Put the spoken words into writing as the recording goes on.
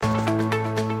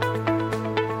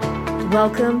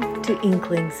Welcome to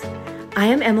Inklings. I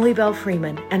am Emily Bell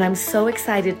Freeman, and I'm so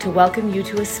excited to welcome you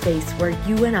to a space where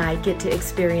you and I get to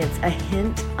experience a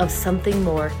hint of something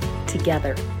more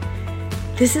together.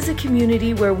 This is a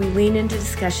community where we lean into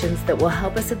discussions that will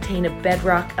help us obtain a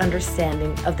bedrock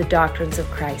understanding of the doctrines of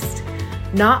Christ.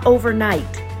 Not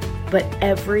overnight, but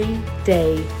every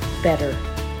day better.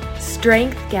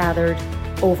 Strength gathered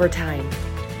over time.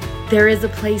 There is a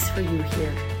place for you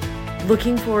here.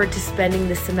 Looking forward to spending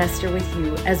the semester with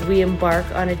you as we embark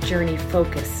on a journey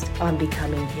focused on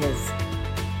becoming His.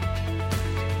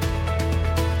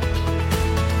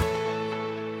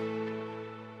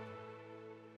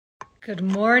 Good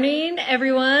morning,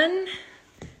 everyone.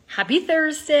 Happy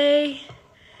Thursday.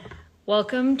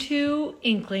 Welcome to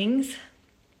Inklings.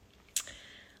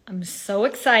 I'm so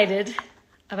excited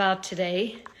about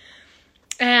today.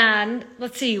 And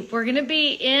let's see, we're going to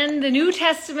be in the New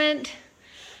Testament.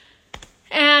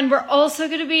 And we're also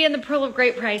going to be in the Pearl of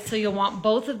Great Price, so you'll want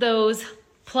both of those,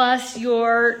 plus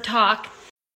your talk.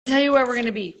 I'll tell you where we're going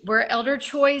to be. We're Elder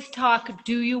Choi's talk,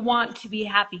 Do You Want to Be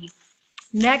Happy?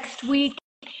 Next week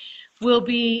will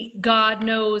be God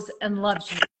Knows and Loves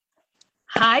You.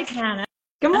 Hi, Tana.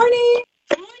 Good morning.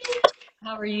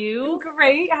 How are you?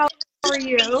 Great. How are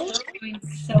you? Doing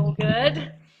so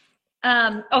good.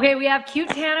 Okay, we have cute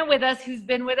Tana with us, who's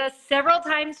been with us several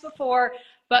times before.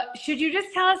 But should you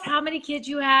just tell us how many kids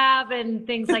you have and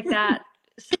things like that?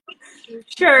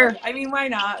 Sure. I mean, why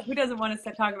not? Who doesn't want us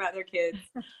to talk about their kids?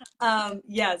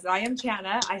 Yes, I am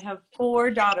Tana. I have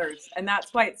 4 daughters, and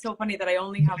that's why it's so funny that I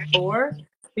only have 4,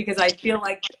 because I feel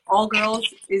like all girls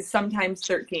is sometimes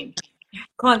 13.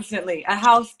 Constantly. A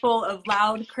house full of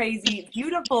loud, crazy,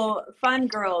 beautiful, fun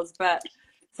girls. But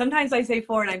sometimes I say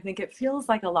 4 and I think it feels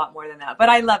like a lot more than that. But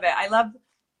I love it. I love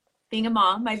being a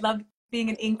mom. I love being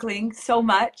an inkling so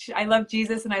much. I love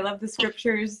Jesus and I love the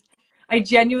scriptures. I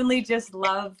genuinely just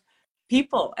love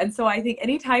people. And so I think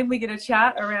anytime we get a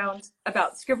chat around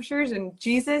about scriptures and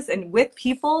Jesus and with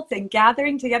people and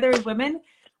gathering together as women,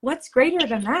 what's greater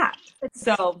than that?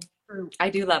 So I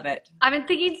do love it. I've been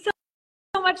thinking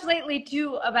so much lately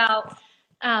too about,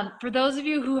 for those of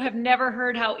you who have never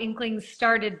heard how Inklings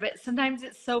started, but sometimes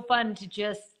it's so fun to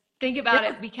just think about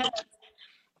it, because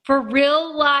for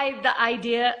real life, the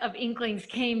idea of Inklings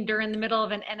came during the middle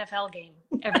of an NFL game.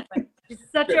 Everybody. It's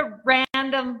such a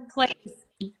random place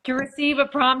to receive a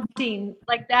prompting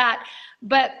like that.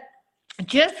 But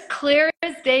just clear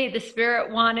as day, the Spirit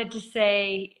wanted to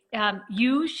say,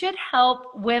 you should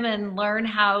help women learn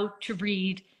how to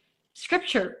read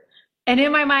Scripture. And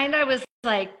in my mind, I was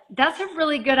like, that's a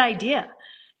really good idea.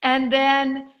 And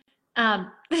then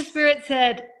the Spirit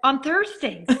said, on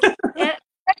Thursdays.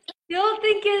 Still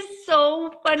think is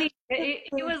so funny.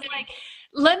 It was like,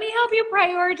 let me help you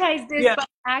prioritize this by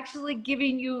actually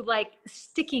giving you like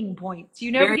sticking points.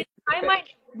 You know, I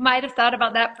might have thought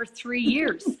about that for 3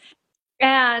 years.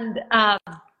 And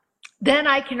then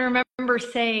I can remember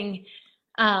saying,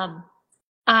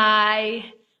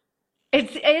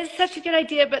 it's such a good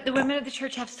idea, but the women of the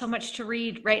church have so much to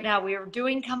read right now. We are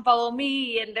doing Come Follow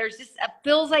Me, and there's just, it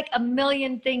feels like a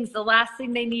million things. The last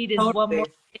thing they need is one more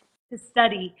thing to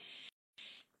study.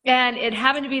 And it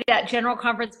happened to be that general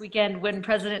conference weekend when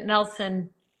President Nelson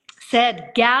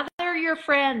said, gather your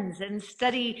friends and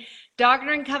study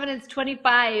Doctrine and Covenants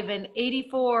 25 and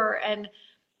 84 and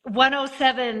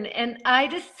 107. And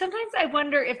sometimes I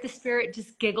wonder if the Spirit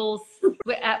just giggles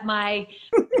at my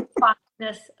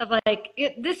fondness of like,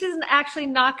 this is actually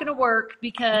not going to work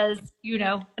because, you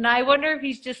know, and I wonder if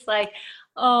he's just like,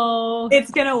 oh.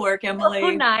 It's going to work, Emily. Oh,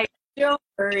 nice. Don't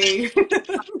worry.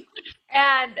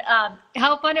 And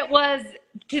how fun it was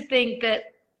to think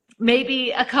that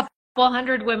maybe a couple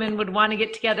hundred women would want to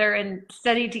get together and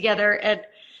study together. And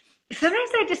sometimes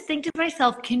I just think to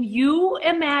myself, can you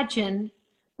imagine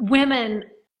women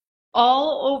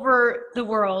all over the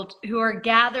world who are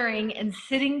gathering and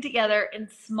sitting together in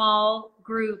small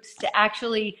groups to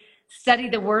actually study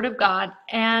the Word of God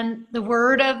and the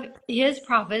Word of His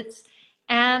prophets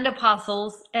and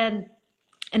apostles, and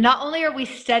not only are we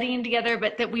studying together,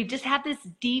 but that we just have this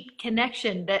deep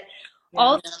connection that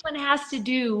all someone has to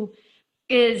do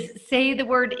is say the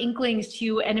word Inklings to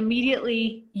you, and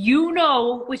immediately you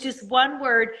know, which is one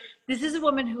word, this is a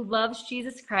woman who loves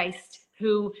Jesus Christ,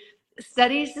 who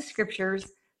studies the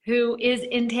scriptures, who is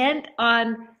intent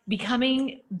on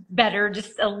becoming better,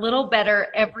 just a little better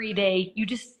every day. You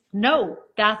just know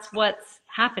that's what's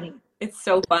happening. It's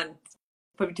so fun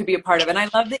to be a part of. And I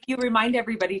love that you remind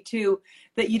everybody too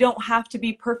that you don't have to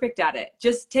be perfect at it.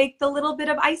 Just take the little bit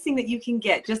of icing that you can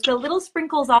get, just the little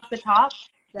sprinkles off the top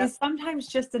is sometimes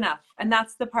just enough. And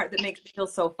that's the part that makes it feel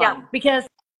so fun. Yeah, because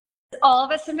all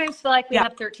of us sometimes feel like we Yeah.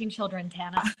 have 13 children,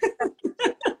 Tana.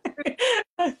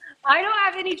 I don't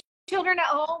have any children at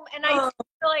home, and I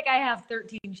feel like I have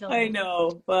 13 children. I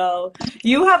know. Well,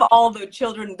 you have all the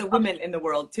children, the women in the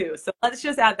world too. So let's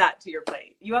just add that to your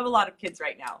plate. You have a lot of kids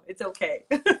right now. It's okay.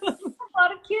 A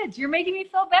lot of kids. You're making me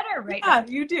feel better right now. Yeah,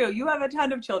 you do. You have a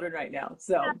ton of children right now.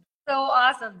 So That's so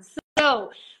awesome.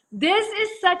 So this is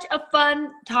such a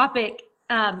fun topic.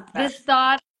 This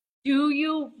thought, do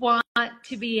you want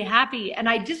to be happy? And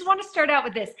I just want to start out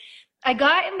with this. I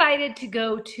got invited to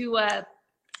go to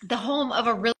the home of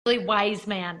a really wise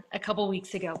man a couple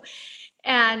weeks ago.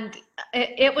 And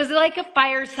it was like a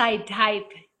fireside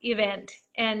type event.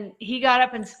 And he got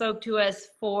up and spoke to us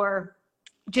for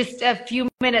just a few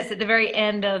minutes at the very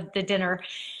end of the dinner.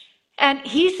 And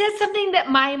he said something that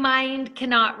my mind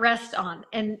cannot rest on.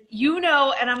 And you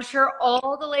know, and I'm sure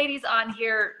all the ladies on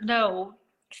here know,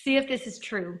 see if this is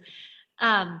true,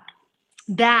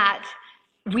 that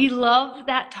we love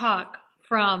that talk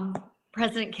from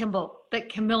President Kimball that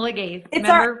Camilla gave.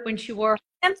 Remember when she wore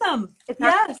anthem?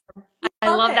 Yes.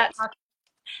 I love that talk.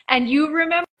 And you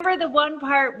remember the one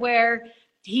part where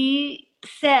he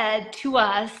said to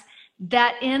us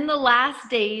that in the last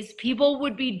days, people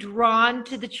would be drawn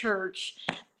to the church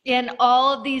in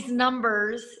all of these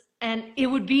numbers, and it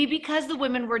would be because the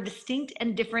women were distinct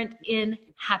and different in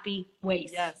happy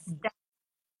ways. Yes. That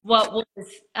was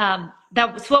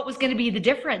what was going to be the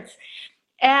difference.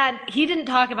 And he didn't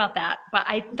talk about that, but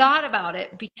I thought about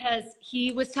it because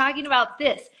he was talking about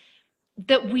this,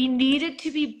 that we needed to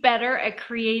be better at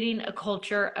creating a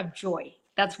culture of joy.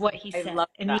 That's what he said. I love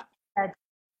that. And he said,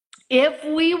 if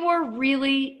we were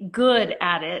really good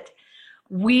at it,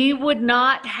 we would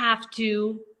not have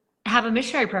to have a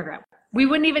missionary program. We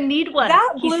wouldn't even need one.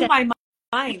 That blew my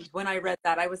mind when I read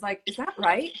that. I was like, is that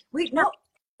right? Wait, no.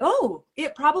 Oh,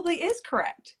 it probably is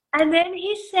correct. And then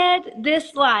he said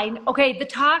this line. Okay, the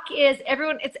talk is,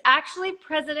 everyone, it's actually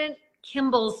President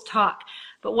Kimball's talk.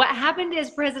 But what happened is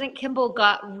President Kimball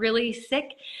got really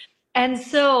sick. And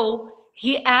so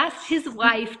he asked his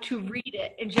wife to read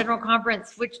it in General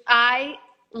Conference, which I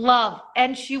love.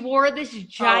 And she wore this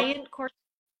giant corsage.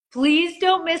 Please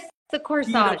don't miss the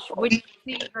corsage, which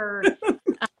you see her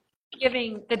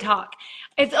giving the talk.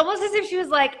 It's almost as if she was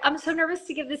like, I'm so nervous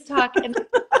to give this talk. And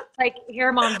like,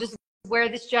 here, Mom, just wear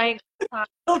this giant talk.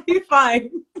 It'll be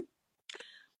fine.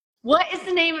 What is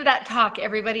the name of that talk,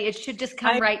 everybody? It should just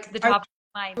come right to the top of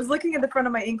my mind. I was looking at the front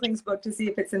of my Inklings book to see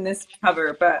if it's in this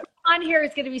cover, but on here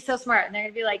is going to be so smart, and they're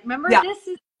going to be like, remember this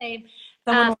is the name.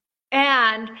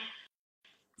 And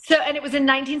it was in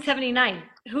 1979.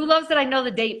 Who loves that I know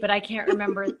the date, but I can't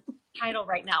remember the title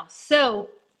right now. So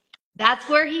that's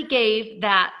where he gave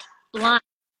that line,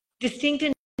 distinct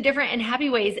and different in happy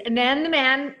ways. And then the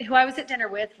man who I was at dinner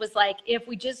with was like, if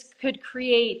we just could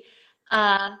create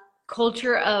a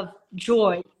culture of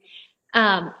joy,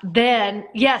 then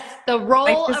yes, the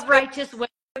role of righteous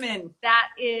women, that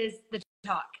is the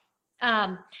talk.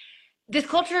 This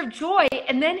culture of joy.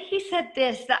 And then he said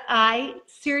this, that I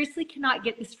seriously cannot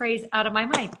get this phrase out of my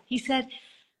mind. He said,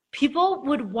 people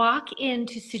would walk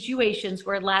into situations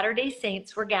where Latter-day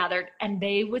Saints were gathered and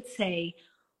they would say,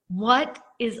 what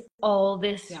is all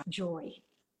this joy?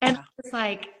 And it's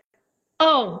like,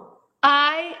 oh,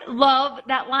 I love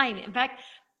that line. In fact,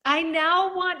 I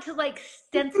now want to like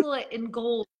stencil it in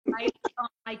gold right on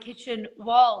my kitchen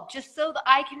wall, just so that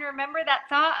I can remember that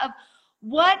thought of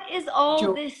what is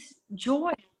all this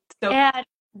joy, and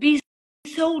be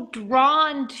so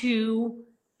drawn to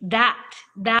that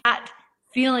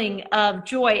feeling of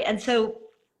joy. And so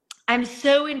I'm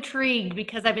so intrigued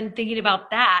because I've been thinking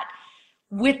about that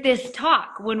with this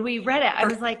talk. When we read it, I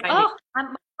was like, oh,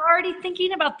 I'm already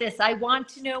thinking about this. I want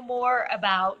to know more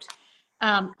about,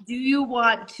 do you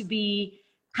want to be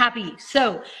happy?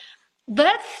 So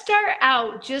let's start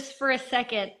out just for a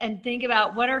second and think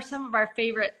about what are some of our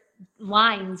favorite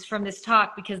lines from this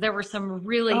talk, because there were some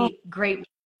really great.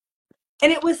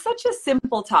 And it was such a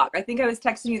simple talk. I think I was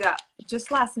texting you that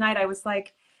just last night. I was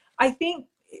like, I think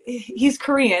he's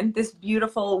Korean, this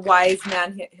beautiful, wise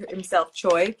man himself,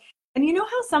 Choi. And you know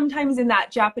how sometimes in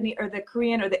that Japanese or the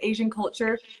Korean or the Asian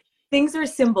culture, things are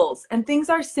symbols and things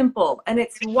are simple and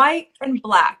it's white and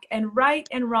black and right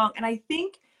and wrong. And I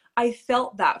think I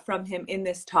felt that from him in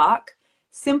this talk.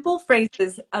 Simple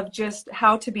phrases of just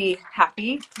how to be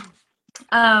happy.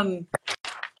 I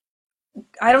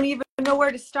don't even know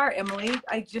where to start, Emily.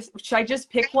 Should I just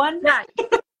pick one? Yeah.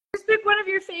 Just pick one of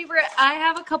your favorite. I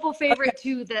have a couple favorite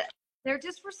too, that there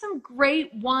just were some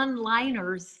great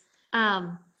one-liners.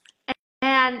 And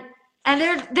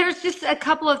there's just a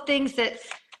couple of things that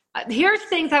here's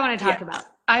things I want to talk about.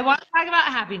 I want to talk about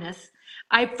happiness.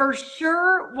 I for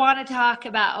sure want to talk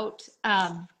about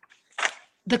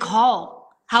the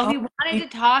call, how he wanted to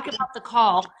talk about the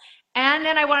call. And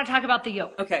then I want to talk about the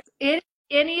yoke. Okay. In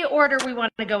any order we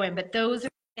want to go in, but those are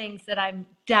things that I'm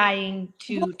dying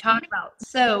to talk about.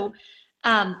 So,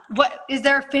 what is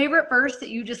there a favorite verse that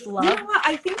you just love? You know what?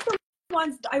 I think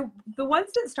the ones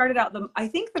that started out, I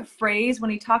think the phrase when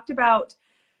he talked about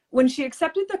when she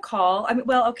accepted the call. I mean,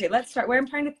 well, okay, let's start where I'm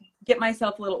trying to get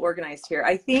myself a little organized here.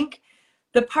 I think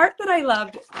the part that I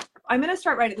loved, I'm going to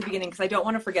start right at the beginning because I don't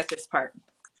want to forget this part.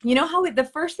 You know how the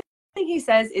first thing he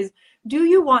says is, "Do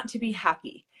you want to be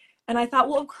happy?" And I thought,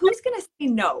 well, who's going to say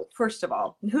no? First of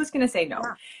all, who's going to say no?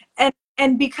 Yeah.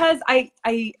 And because I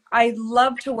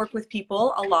love to work with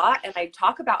people a lot, and I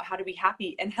talk about how to be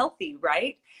happy and healthy,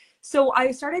 right? So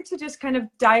I started to just kind of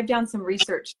dive down some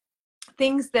research,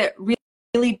 things that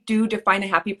really do define a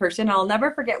happy person. I'll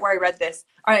never forget where I read this.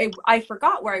 I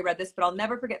forgot where I read this, but I'll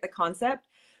never forget the concept.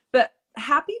 But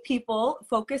happy people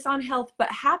focus on health, but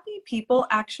happy people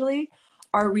actually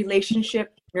are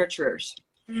relationship nurturers.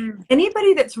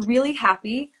 Anybody that's really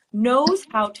happy knows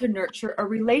how to nurture a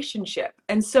relationship.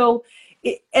 And so,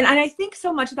 and I think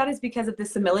so much of that is because of the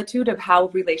similitude of how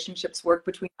relationships work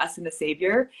between us and the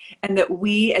Savior, and that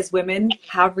we as women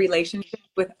have relationships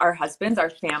with our husbands, our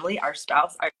family, our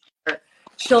spouse, our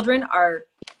children, our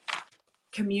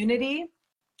community.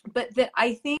 But that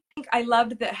I think I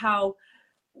loved that how,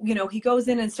 you know, he goes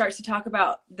in and starts to talk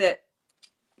about that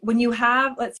when you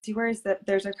have, let's see, where is that?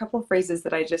 There's a couple of phrases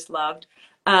that I just loved.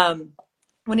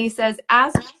 When he says,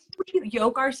 as we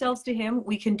yoke ourselves to him,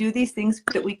 we can do these things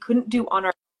that we couldn't do on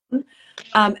our own.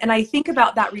 And I think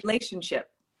about that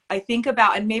relationship. I think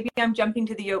about, and maybe I'm jumping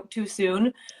to the yoke too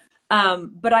soon,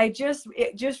 but I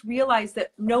just realized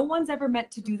that no one's ever meant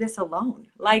to do this alone.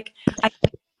 Like,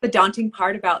 the daunting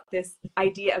part about this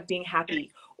idea of being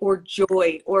happy or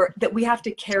joy, or that we have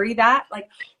to carry that, like,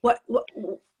 what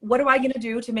am I going to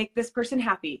do to make this person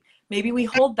happy? Maybe we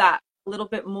hold that a little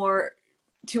bit more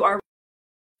to our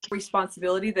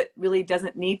responsibility that really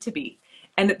doesn't need to be,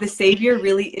 and that the Savior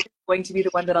really is going to be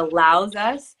the one that allows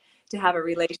us to have a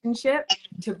relationship,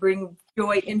 to bring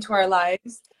joy into our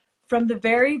lives from the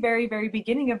very, very, very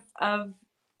beginning of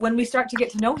when we start to get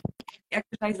to know him,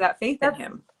 exercise that faith in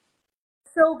him.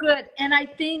 So good. And I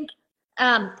think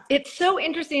it's so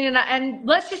interesting, and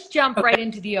let's just jump right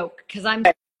into the yoke, because I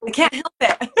can't help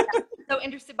it. So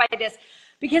interested by this,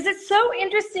 because it's so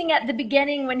interesting at the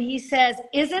beginning when he says,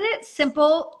 isn't it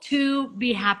simple to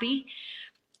be happy?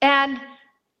 And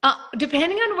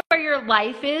depending on where your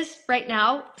life is right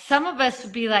now, some of us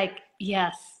would be like,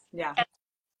 yes. Yeah. And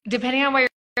depending on where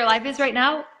your life is right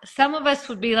now, some of us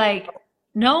would be like,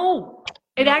 no,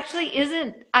 it actually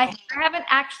isn't. I haven't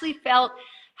actually felt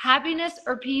happiness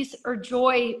or peace or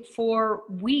joy for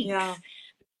weeks. Yeah.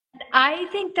 I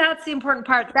think that's the important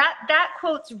part. That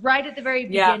quote's right at the very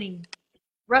beginning. Yeah.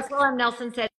 Russell M.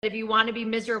 Nelson said, if you want to be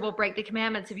miserable, break the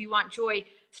commandments. If you want joy,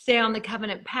 stay on the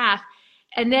covenant path.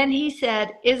 And then he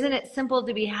said, isn't it simple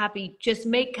to be happy? Just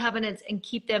make covenants and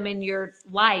keep them in your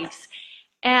lives.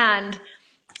 And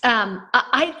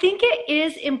I think it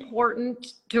is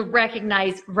important to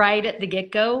recognize right at the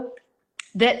get-go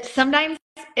that sometimes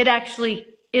it actually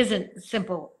isn't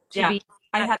simple to be.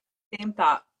 I had the same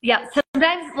thought. Yeah,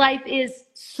 sometimes life is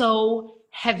so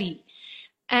heavy,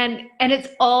 and it's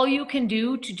all you can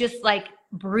do to just like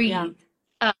breathe.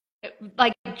 Yeah.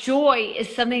 Like joy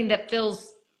is something that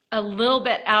feels a little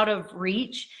bit out of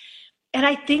reach. And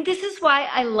I think this is why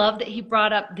I love that he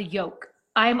brought up the yoke.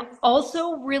 I'm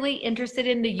also really interested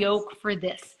in the yoke for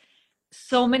this.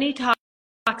 So many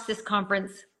talks this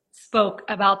conference spoke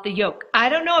about the yoke. I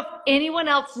don't know if anyone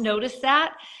else noticed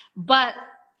that, but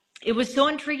it was so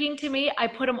intriguing to me. I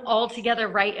put them all together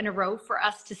right in a row for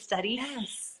us to study.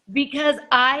 Yes. Because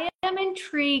I am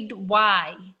intrigued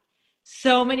why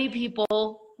so many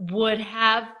people would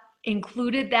have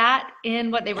included that in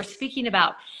what they were speaking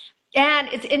about. And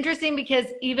it's interesting because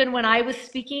even when I was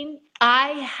speaking, I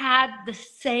had the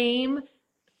same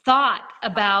thought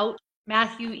about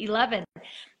Matthew 11.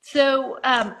 So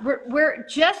we're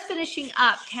just finishing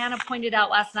up. Tana pointed out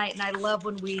last night, and I love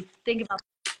when we think about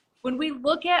this. When we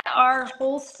look at our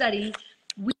whole study,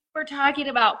 we were talking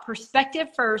about perspective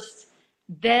first,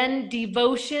 then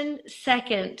devotion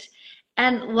second,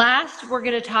 and last we're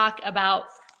going to talk about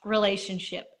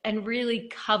relationship, and really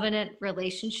covenant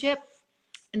relationship.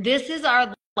 And this is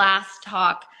our last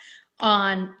talk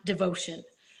on devotion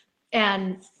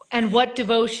and what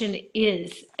devotion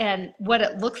is and what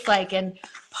it looks like. And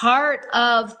part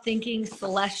of thinking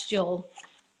celestial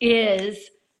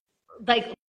is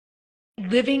like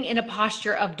living in a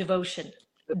posture of devotion.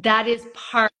 that is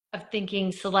part of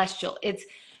thinking celestial.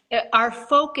 Our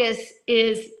focus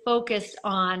is focused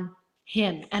on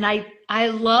him. And I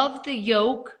love the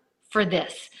yoke for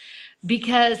this,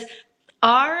 because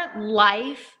our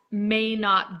life may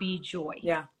not be joy,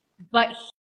 but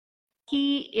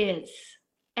he is.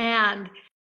 And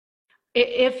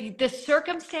if the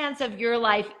circumstance of your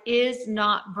life is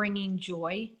not bringing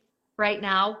joy right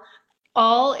now,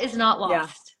 all is not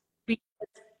lost. Because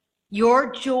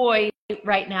your joy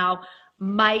right now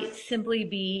might simply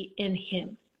be in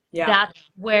him. That's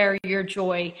where your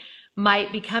joy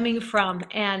might be coming from.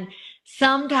 And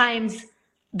sometimes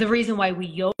the reason why we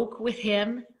yoke with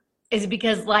him is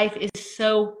because life is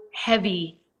so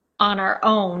heavy on our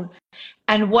own.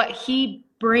 And what he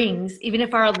brings, even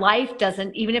if our life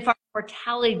doesn't, even if our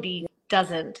mortality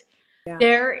doesn't,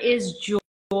 there is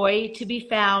joy to be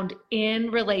found in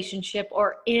relationship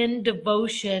or in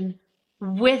devotion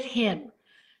with him.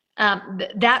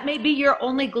 That may be your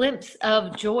only glimpse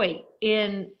of joy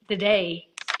in the day.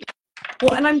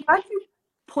 Well, and I'm glad you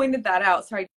pointed that out.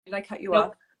 Sorry, did I cut you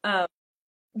off?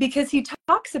 Because he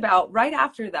talks about right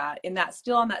after that, in that,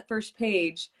 still on that first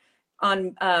page,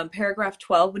 on paragraph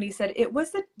 12, when he said it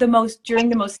was during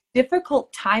the most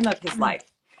difficult time of his life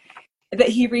that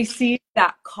he received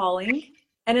that calling.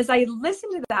 And as I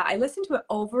listened to that, I listened to it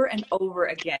over and over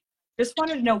again. Just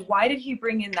wanted to know, why did he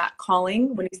bring in that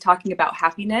calling when he's talking about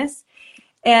happiness?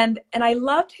 And I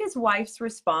loved his wife's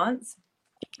response,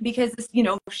 because, you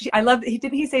know,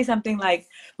 didn't he say something like,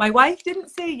 my wife didn't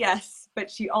say yes, but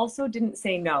she also didn't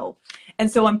say no. And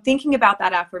so I'm thinking about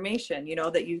that affirmation, you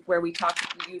know, you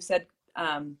said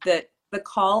that the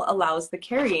call allows the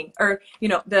carrying, or, you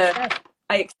know,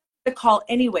 I accept the call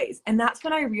anyways. And that's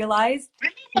when I realized,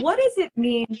 what does it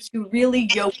mean to really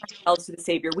yoke ourselves to the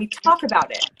Savior? We talk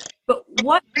about it, but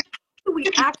how do we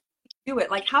actually do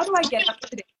it? Like, how do I get up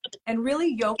today and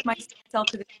really yoke myself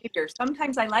to the Savior?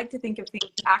 Sometimes I like to think of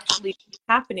things actually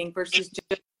happening versus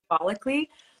just symbolically.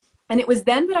 And it was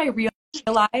then that I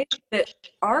realized that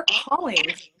our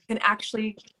callings can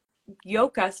actually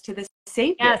yoke us to the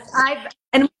Savior. Yes,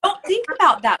 and we don't think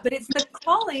about that, but it's the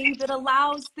calling that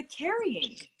allows the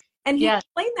carrying. And he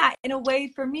explained that in a way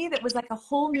for me that was like a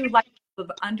whole new life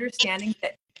of understanding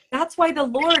that that's why the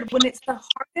Lord, when it's the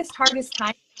hardest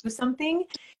time to do something,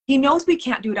 he knows we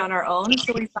can't do it on our own.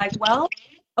 So he's like, well,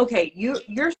 okay,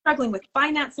 you're struggling with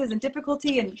finances and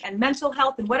difficulty and mental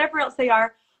health and whatever else they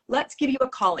are. Let's give you a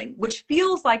calling, which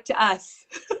feels like to us,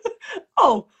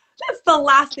 oh, that's the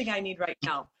last thing I need right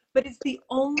now. But it's the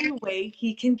only way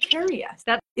he can carry us.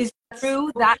 That is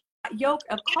through that yoke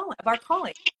of our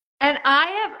calling. And I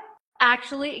have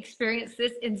actually experienced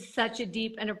this in such a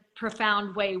deep and a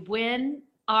profound way. When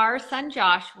our son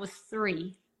Josh was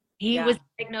 3, he was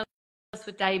diagnosed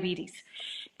with diabetes.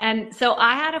 And so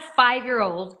I had a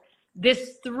 5-year-old,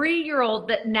 this 3-year-old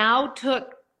that now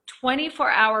took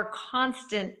 24-hour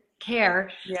constant care,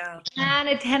 and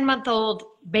a 10-month-old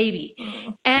baby.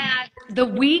 And the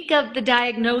week of the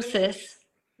diagnosis,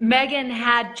 Megan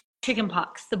had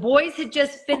chickenpox. The boys had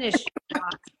just finished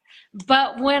chickenpox.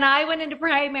 But when I went into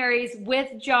primaries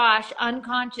with Josh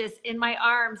unconscious in my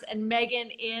arms and Megan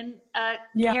in a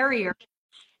carrier,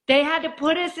 they had to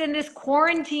put us in this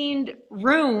quarantined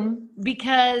room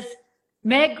because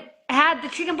Meg had the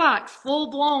chickenpox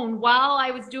full blown while I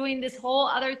was doing this whole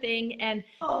other thing. And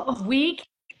we came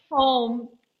home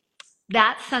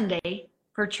that Sunday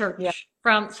for church.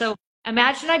 So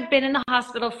imagine I've been in the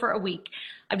hospital for a week.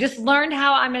 I've just learned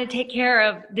how I'm going to take care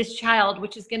of this child,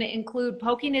 which is going to include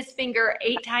poking his finger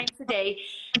 8 times a day,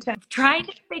 trying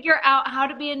to figure out how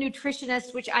to be a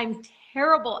nutritionist, which I'm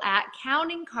terrible at,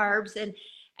 counting carbs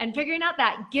and figuring out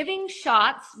that, giving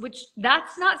shots, which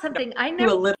that's not something I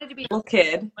never wanted to be a little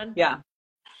kid.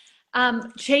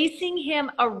 Chasing him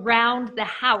around the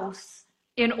house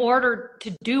in order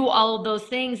to do all of those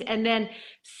things, and then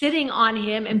sitting on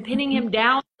him and pinning him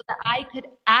down so that I could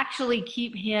actually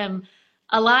keep him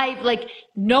alive. Like,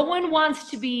 no one wants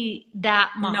to be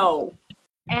that mom. No.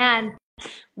 And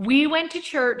we went to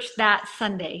church that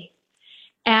Sunday,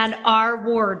 and our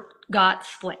ward got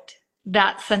split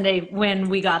that Sunday when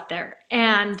we got there.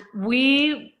 And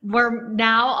we were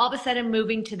now all of a sudden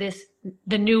moving to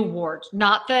the new ward,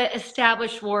 not the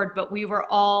established ward, but we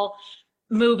were all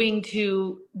moving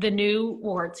to the new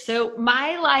ward. So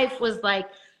my life was like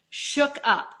shook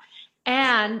up.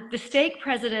 And the stake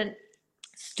president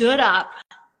stood up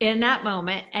in that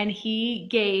moment and he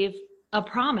gave a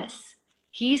promise.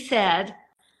 He said,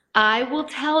 I will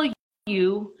tell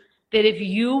you that if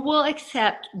you will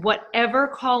accept whatever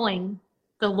calling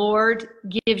the Lord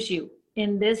gives you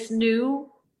in this new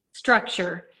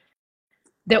structure,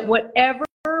 that whatever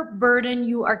burden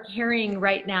you are carrying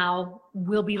right now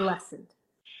will be lessened.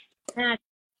 And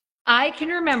I can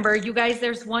remember, you guys,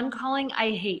 there's one calling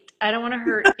I hate. I don't want to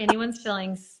hurt anyone's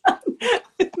feelings.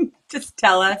 Just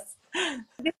tell us.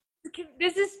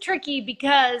 This is tricky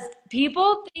because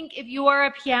people think if you are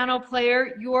a piano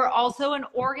player, you are also an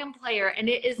organ player, and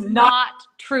it is not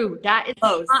true. That is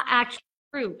not actually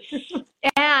true.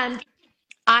 And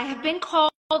I have been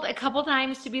called a couple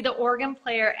times to be the organ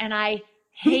player, and I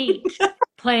hate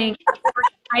playing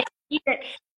organ. I hate it.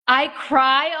 I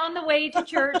cry on the way to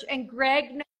church, and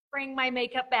Greg knows bring my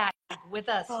makeup bag with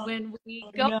us when we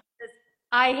go. No.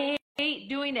 I hate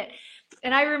doing it.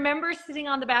 And I remember sitting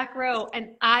on the back row, and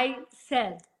I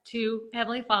said to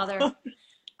Heavenly Father,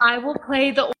 I will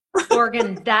play the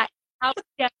organ. That how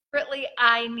desperately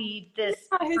I need this.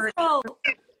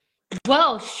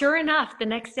 Well, sure enough, the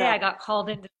next day I got called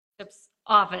into the bishop's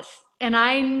office, and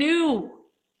I knew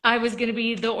I was going to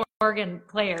be the organ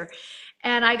player.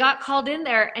 And I got called in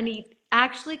there, and he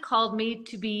actually called me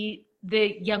to be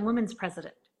the young women's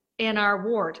president in our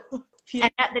ward. Yeah.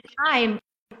 And at the time,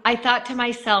 I thought to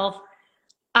myself,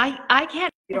 I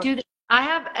can't do this. I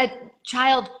have a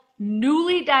child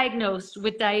newly diagnosed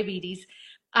with diabetes.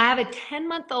 I have a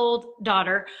 10-month-old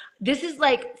daughter. This is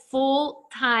like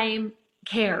full-time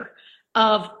care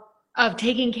of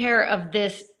taking care of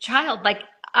this child. Like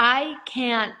I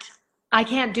can't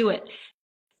do it.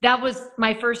 That was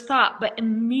my first thought, but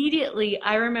immediately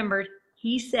I remembered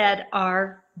he said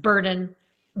our burden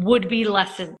would be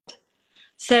lessened.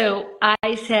 So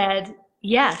I said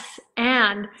yes,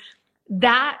 and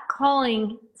that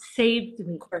calling saved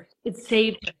me. It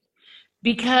saved me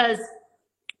because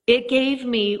it gave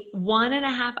me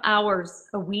 1.5 hours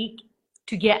a week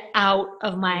to get out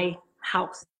of my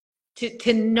house,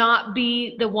 to not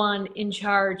be the one in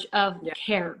charge of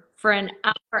care for an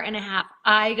hour and a half.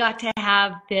 I got to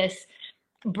have this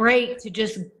break to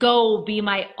just go be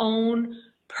my own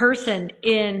person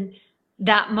in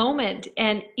that moment.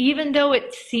 And even though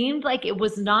it seemed like it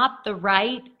was not the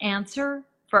right answer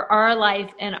for our life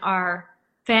and our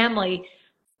family,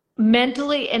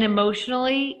 mentally and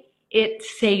emotionally, it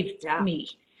saved me.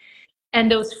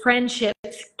 And those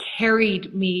friendships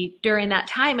carried me during that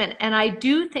time. And I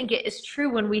do think it is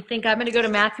true when we think, I'm going to go to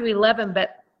Matthew 11,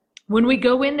 but when we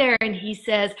go in there and he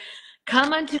says,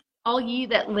 come unto all ye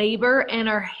that labor and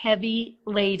are heavy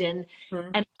laden,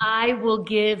 and I will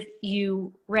give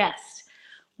you rest.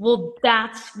 Well,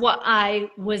 that's what I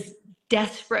was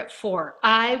desperate for.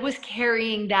 I was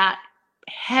carrying that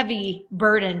heavy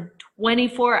burden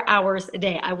 24 hours a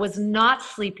day. I was not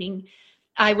sleeping.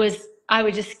 I was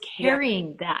just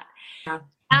carrying that.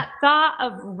 That thought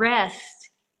of rest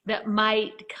that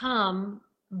might come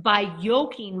by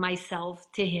yoking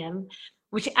myself to him,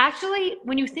 which actually,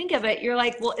 when you think of it, you're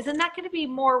like, well, isn't that going to be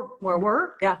more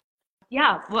work?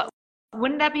 Yeah. Well,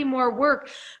 wouldn't that be more work?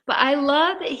 But I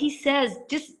love that he says,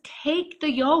 just take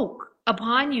the yoke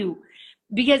upon you,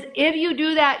 because if you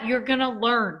do that, you're going to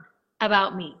learn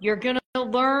about me. You're going to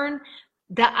learn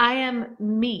that I am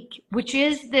meek, which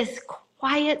is this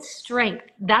quiet strength.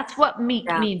 That's what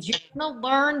meek means. You're going to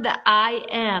learn that I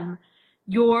am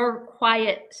your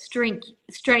quiet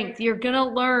strength. You're going to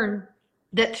learn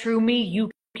that through me, you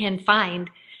can find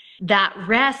that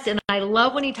rest. And I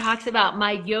love when he talks about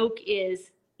my yoke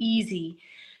is easy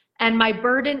and my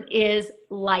burden is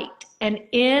light. And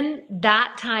in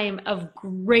that time of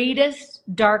greatest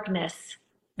darkness,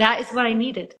 that is what I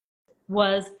needed,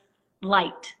 was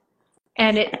light.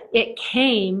 And it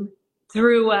came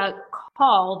through a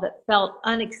call that felt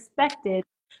unexpected.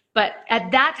 But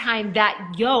at that time,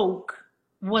 that yoke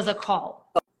was a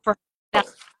call for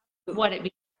that's what it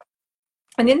became.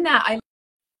 And in that, I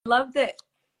love that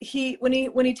when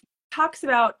he talks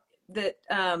about that,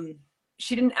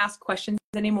 she didn't ask questions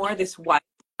anymore, this wife,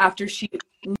 after she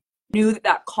knew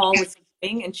that call was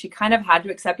coming, and she kind of had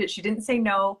to accept it. She didn't say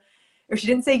no, or she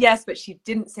didn't say yes, but she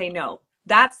didn't say no.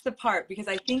 That's the part, because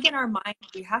I think in our mind,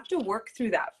 we have to work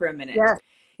through that for a minute. Yeah.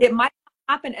 It might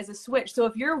happen as a switch. So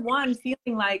if you're one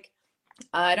feeling like,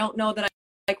 I don't know that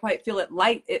I quite feel it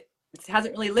light, it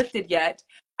hasn't really lifted yet,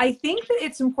 I think that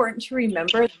it's important to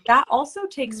remember that also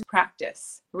takes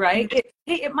practice, right?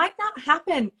 It might not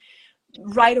happen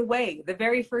right away, the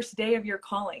very first day of your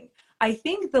calling. I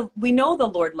think we know the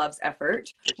Lord loves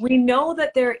effort. We know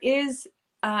that there is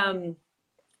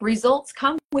results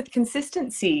come with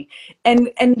consistency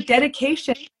and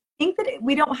dedication. I think that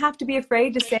we don't have to be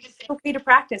afraid to say it's okay to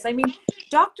practice. I mean,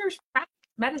 doctors practice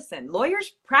medicine,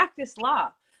 lawyers practice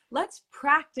law. Let's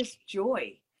practice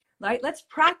joy. right? Let's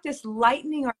practice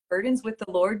lightening our burdens with the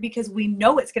Lord, because we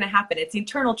know it's going to happen. It's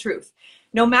eternal truth.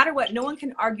 No matter what, no one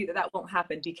can argue that that won't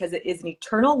happen, because it is an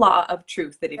eternal law of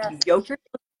truth that if you yoke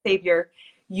yourself to the Savior,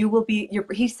 you will be,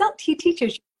 he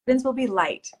teaches your burdens will be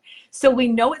light. So we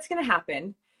know it's going to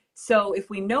happen. So if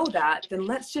we know that, then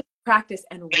let's just practice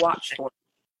and watch for it.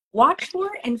 Watch for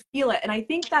it and feel it. And I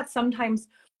think that's sometimes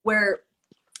where,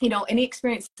 any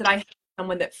experience that I have with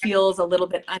someone that feels a little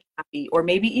bit unhappy, or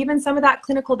maybe even some of that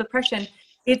clinical depression,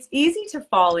 it's easy to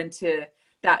fall into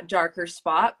that darker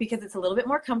spot because it's a little bit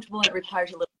more comfortable and it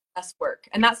requires a little less work.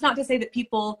 And that's not to say that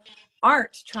people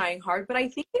aren't trying hard, but I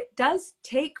think it does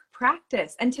take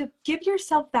practice and to give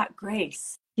yourself that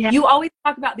grace. Yeah. You always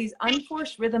talk about these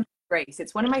unforced rhythms of grace.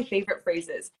 It's one of my favorite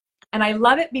phrases. And I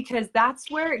love it because that's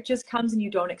where it just comes and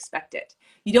you don't expect it.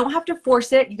 You don't have to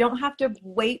force it. You don't have to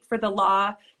wait for the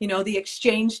law, the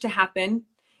exchange to happen.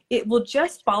 It will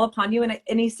just fall upon you.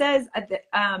 And he says,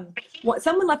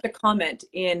 someone left a comment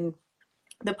in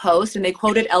the post and they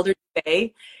quoted Elder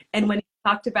Bay. And when he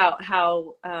talked about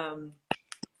how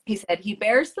he said, he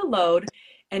bears the load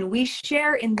and we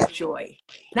share in the joy.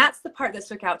 That's the part that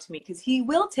stuck out to me, because he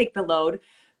will take the load,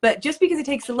 but just because he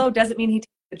takes the load doesn't mean he takes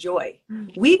the joy.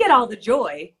 We get all the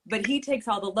joy, but he takes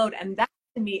all the load. And that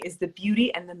to me is the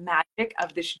beauty and the magic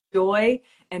of this joy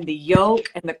and the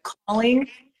yoke and the calling,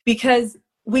 because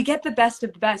we get the best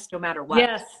of the best no matter what.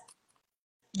 Yes,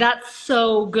 that's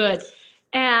so good.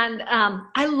 And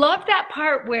I love that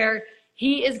part where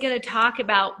he is going to talk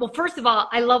about, well, first of all,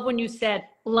 I love when you said,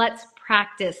 let's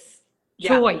practice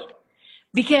joy,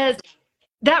 because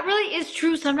that really is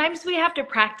true. Sometimes we have to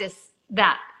practice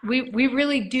that. We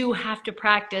really do have to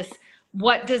practice.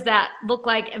 What does that look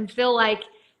like and feel like?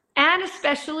 And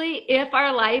especially if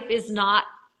our life is not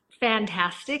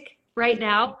fantastic right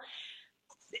now,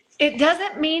 it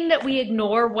doesn't mean that we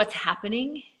ignore what's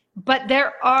happening, but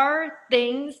there are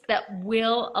things that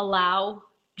will allow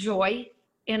joy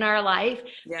in our life.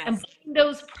 Yes. And putting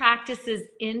those practices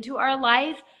into our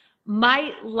life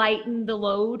might lighten the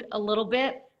load a little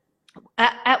bit.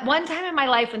 At one time in my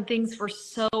life when things were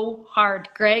so hard,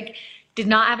 Greg did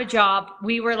not have a job.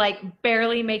 We were like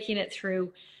barely making it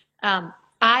through. I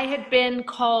had been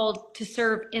called to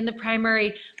serve in the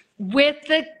primary with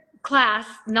the class,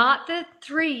 not the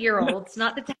 3-year-olds,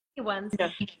 not the tiny ones,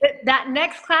 that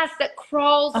next class that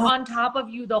crawls on top of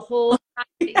you the whole time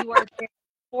that you are there,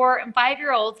 4 and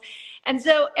 5-year-olds. And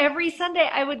so every Sunday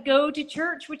I would go to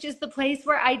church, which is the place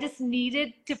where I just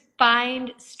needed to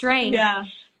find strength. Yeah.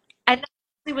 And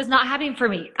that was not happening for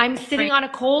me. I'm sitting on a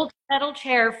cold metal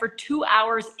chair for 2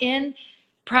 hours in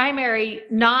primary,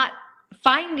 not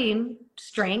finding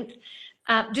strength,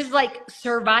 just like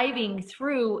surviving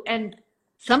through. And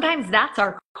sometimes that's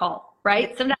our call,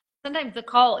 right? Sometimes the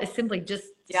call is simply just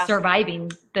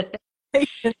surviving the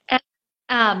thing.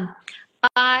 And,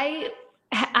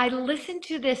 I listened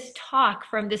to this talk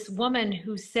from this woman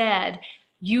who said,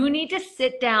 you need to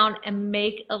sit down and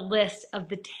make a list of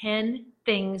the 10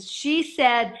 things she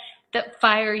said that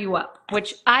fire you up,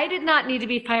 which I did not need to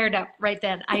be fired up right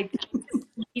then. I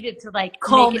needed to make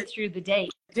it through the day.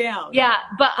 Down. Yeah,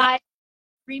 but I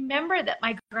remember that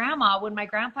my grandma, when my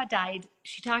grandpa died,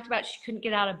 she talked about she couldn't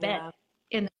get out of bed.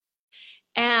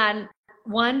 And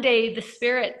one day the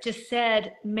Spirit just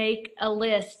said, make a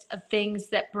list of things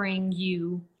that bring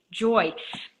you joy.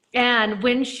 And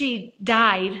when she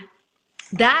died,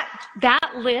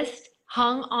 that list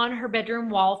hung on her bedroom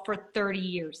wall for 30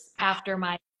 years after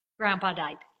my grandpa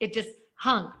died. It just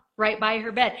hung right by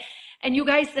her bed. And you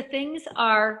guys, the things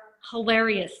are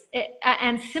hilarious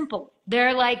and simple.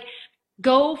 They're like,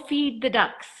 go feed the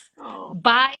ducks,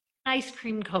 buy an ice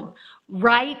cream cone,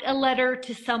 write a letter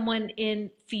to someone in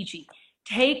Fiji,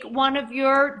 take one of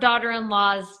your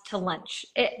daughter-in-laws to lunch.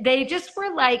 They just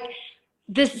were like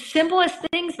the simplest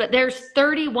things, but there's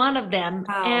 31 of them.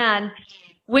 Wow. And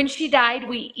when she died,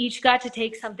 we each got to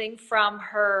take something from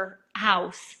her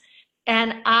house.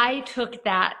 And I took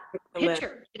that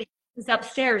picture. It is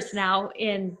upstairs now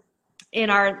in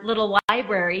our little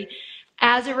library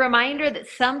as a reminder that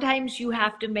sometimes you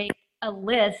have to make a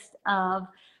list of,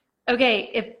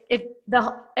 okay, if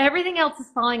everything else is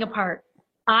falling apart,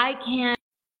 I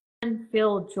can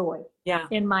feel joy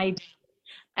in my,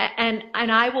 and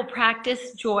I will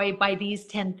practice joy by these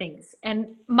 10 things. And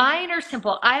mine are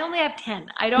simple. I only have 10.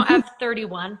 I don't have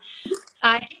 31.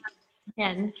 I have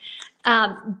 10.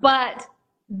 But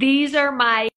these are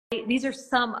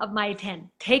some of my 10.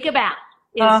 Take a bath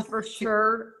is for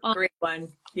sure. Great one.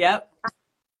 Yep.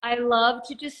 I love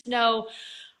to just know,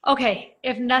 okay,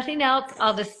 if nothing else,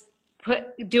 I'll just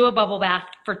do a bubble bath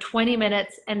for 20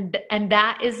 minutes. And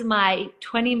that is my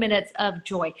 20 minutes of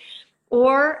joy.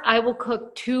 or I will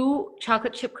cook 2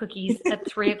 chocolate chip cookies at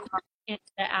 3 o'clock in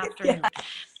the afternoon.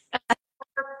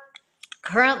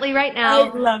 Currently, right I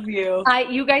now, love you.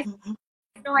 you guys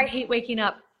know I hate waking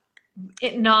up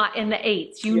not in the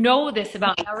 8s. You know this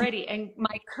about me already. And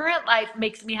my current life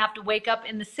makes me have to wake up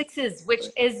in the 6s, which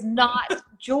is not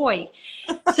joy.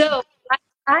 So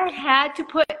I had to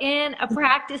put in a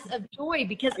practice of joy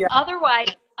because Yeah.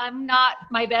 otherwise I'm not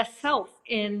my best self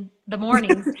in the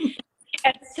mornings.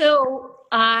 And so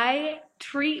I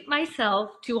treat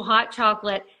myself to hot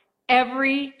chocolate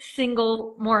every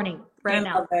single morning right I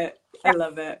now. love it. I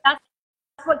love it. That's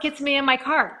what gets me in my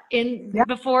car Yeah.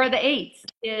 before the 8s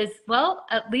is, well,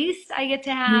 at least I get to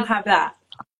You have have that.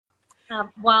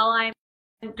 while I'm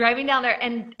driving down there,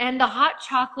 and the hot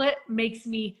chocolate makes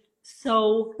me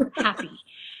so happy.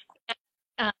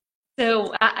 Uh,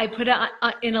 so I put it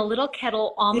in a little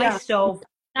kettle on my Yeah. stove.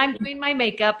 I'm doing my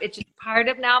makeup. It's just part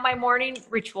of now my morning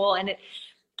ritual, and it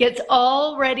gets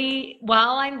all ready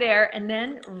while I'm there. And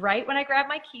then right when I grab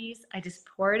my keys, I just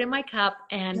pour it in my cup,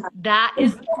 and that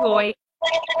is the joy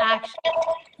actually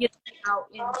gets me out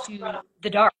into the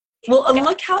dark. Well, and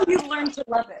look how you learned to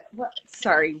love it. What?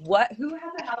 Sorry, what? Who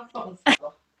has a house phone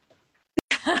still?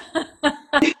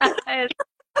 It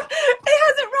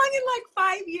hasn't rung in like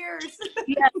 5 years.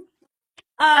 Yes.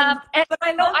 And But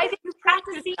I no, love I that think you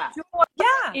practice practicing that. joy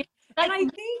Yeah, is and like I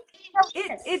think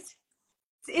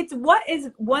it's what is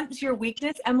once your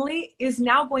weakness, Emily, is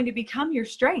now going to become your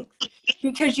strength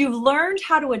because you've learned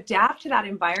how to adapt to that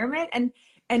environment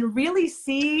and really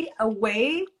see a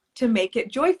way to make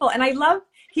it joyful. And I love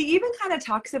he even kind of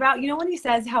talks about, you know, when he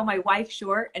says how my wife's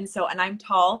short and I'm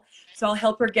tall, so I'll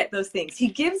help her get those things. He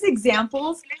gives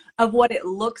examples of what it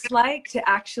looks like to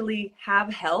actually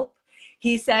have help.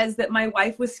 He says that my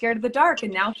wife was scared of the dark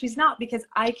and now she's not because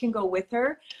I can go with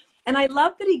her. And I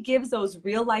love that he gives those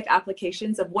real life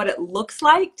applications of what it looks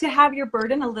like to have your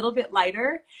burden a little bit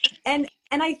lighter. And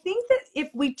I think that if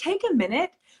we take a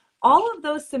minute, all of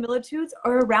those similitudes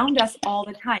are around us all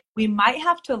the time. We might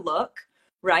have to look,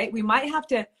 right? We might have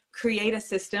to create a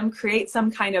system, create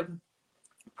some kind of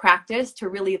practice to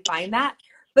really find that.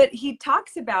 But he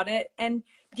talks about it and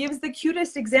gives the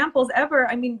cutest examples ever.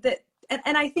 I mean,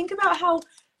 and I think about how,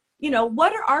 you know,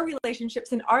 what are our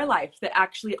relationships in our life that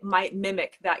actually might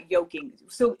mimic that yoking?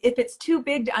 So if it's too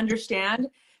big to understand,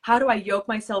 how do I yoke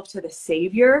myself to the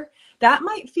Savior? That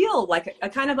might feel like a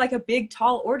kind of like a big,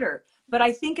 tall order. But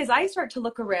I think as I start to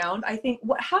look around, I think,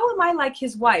 how am I like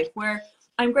his wife, where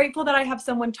I'm grateful that I have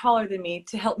someone taller than me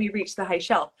to help me reach the high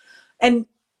shelf? And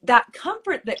that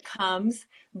comfort that comes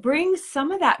brings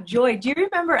some of that joy. Do you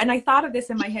remember, and I thought of this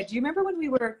in my head, do you remember when we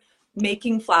were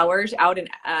making flowers out in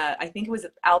I think it was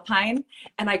Alpine,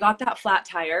 and I got that flat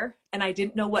tire and I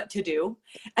didn't know what to do,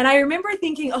 and I remember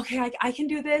thinking, okay, I can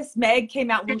do this. Meg came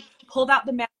out, we pulled out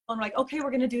the manual and we're like, okay,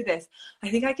 we're gonna do this. I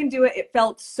think I can do it. It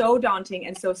felt so daunting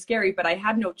and so scary, but I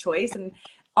had no choice. And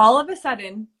all of a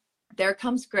sudden there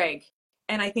comes Greg,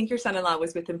 and I think your son-in-law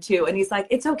was with him too, and he's like,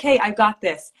 it's okay, I've got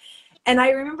this. And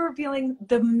I remember feeling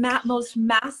the most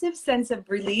massive sense of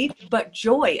relief, but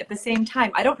joy at the same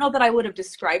time. I don't know that I would have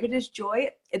described it as joy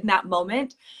in that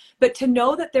moment, but to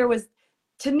know that there was,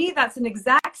 to me, that's an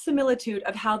exact similitude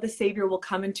of how the Savior will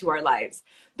come into our lives.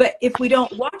 But if we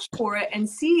don't watch for it and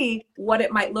see what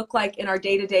it might look like in our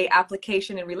day-to-day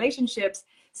application and relationships,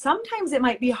 sometimes it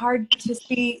might be hard to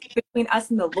see between us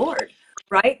and the Lord,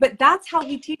 right? But that's how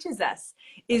he teaches us,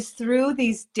 is through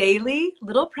these daily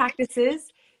little practices,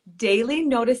 daily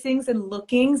noticings and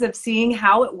lookings of seeing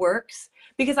how it works.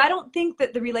 Because I don't think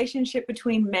that the relationship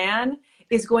between man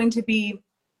is going to be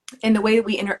in the way that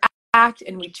we interact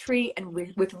and we treat and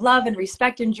with love and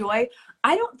respect and joy.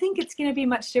 I don't think it's going to be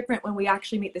much different when we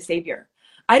actually meet the Savior.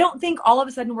 I don't think all of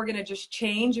a sudden we're going to just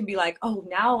change and be like, oh,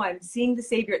 now I'm seeing the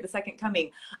Savior at the second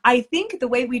coming. I think the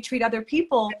way we treat other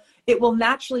people, it will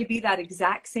naturally be that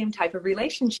exact same type of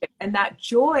relationship, and that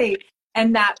joy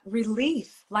and that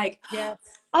relief. Like, Yes.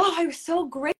 oh, I was so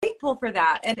grateful for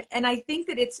that. And I think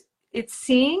that it's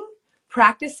seeing,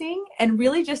 practicing, and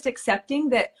really just accepting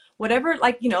that whatever,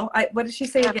 like, you know, what does she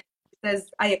say again? She says,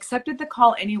 I accepted the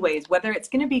call anyways, whether it's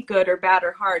going to be good or bad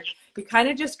or hard. You kind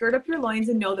of just gird up your loins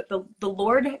and know that the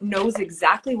Lord knows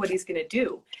exactly what he's going to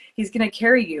do. He's going to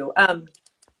carry you.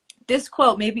 This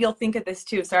quote, maybe you'll think of this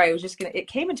too. Sorry, it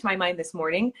came into my mind this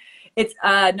morning. It's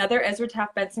another Ezra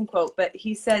Taft Benson quote, but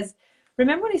he says,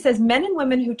 remember when he says, men and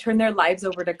women who turn their lives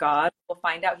over to God will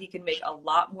find out he can make a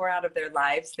lot more out of their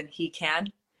lives than he can.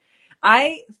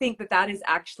 I think that is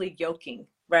actually yoking,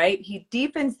 right? He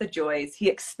deepens the joys. He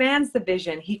expands the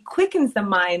vision. He quickens the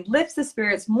mind, lifts the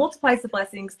spirits, multiplies the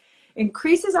blessings,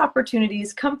 increases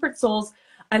opportunities, comforts souls.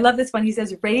 I love this one. He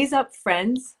says, raise up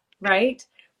friends, right?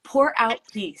 Pour out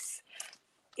peace.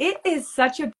 It is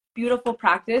such a beautiful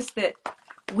practice that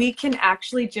we can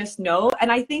actually just know.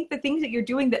 And I think the things that you're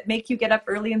doing that make you get up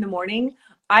early in the morning,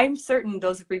 I'm certain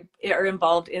those are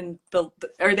involved in the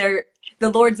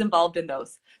Lord's involved in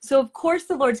those. So of course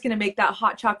the Lord's going to make that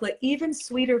hot chocolate even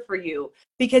sweeter for you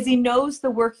because he knows the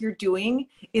work you're doing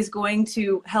is going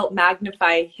to help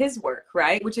magnify his work,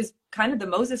 right? Which is kind of the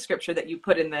Moses scripture that you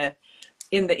put in the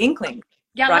inkling.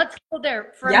 Yeah, right? let's go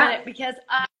there for a minute because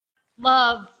I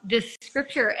love this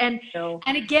scripture. And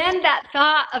again, that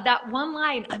thought of that one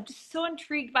line, I'm just so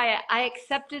intrigued by it. I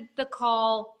accepted the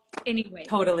call anyway.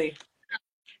 Totally.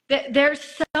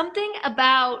 There's something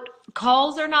about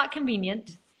calls are not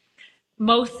convenient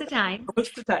most of the time.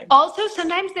 Most of the time. Also,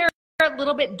 sometimes they're a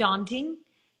little bit daunting.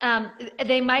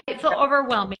 They might feel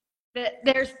overwhelming.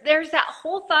 There's that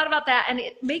whole thought about that, and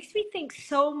it makes me think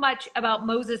so much about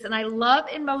Moses. And I love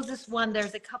in Moses 1,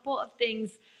 there's a couple of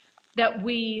things that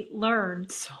we learn.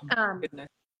 So much goodness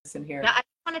in here. That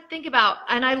I want to think about.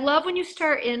 And I love when you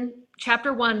start in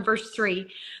chapter 1, verse 3.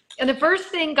 And the first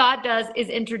thing God does is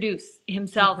introduce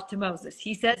himself to Moses.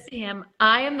 He says to him,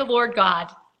 I am the Lord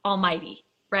God Almighty,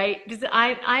 right?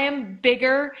 I am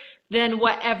bigger than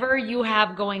whatever you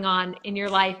have going on in your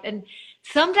life. And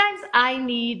sometimes I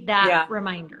need that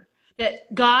reminder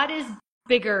that God is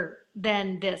bigger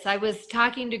than this. I was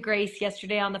talking to Grace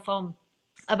yesterday on the phone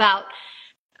about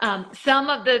some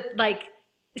of the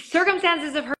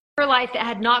circumstances of her life that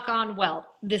had not gone well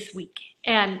this week.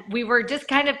 And we were just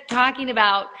kind of talking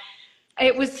about,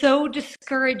 it was so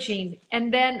discouraging.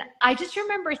 And then I just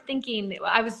remember thinking,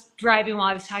 I was driving while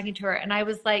I was talking to her, and I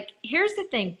was like, here's the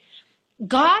thing.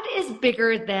 God is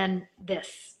bigger than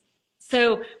this.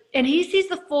 So, and he sees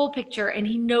the full picture and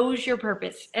he knows your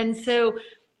purpose. And so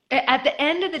at the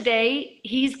end of the day,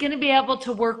 he's going to be able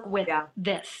to work with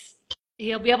this.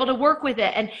 He'll be able to work with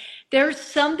it. And there's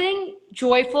something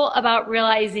joyful about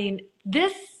realizing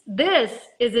this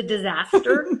is a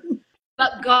disaster,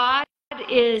 but God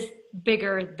is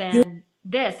bigger than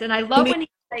this. And I love when he's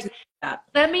like,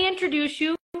 let me introduce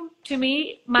you to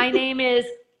me. My name is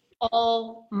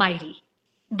Almighty.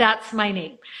 That's my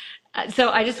name. So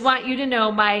I just want you to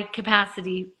know my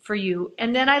capacity for you.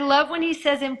 And then I love when he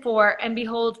says in 4, and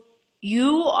behold,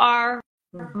 you are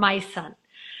my son.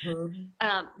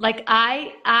 Like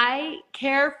I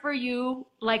care for you,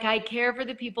 like I care for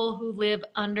the people who live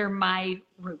under my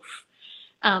roof.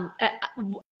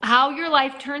 How your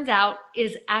life turns out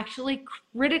is actually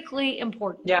critically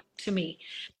important to me.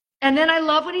 And then I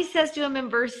love what he says to him in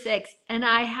verse 6, and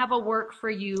I have a work for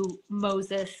you,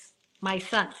 Moses, my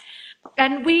son.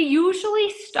 And we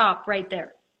usually stop right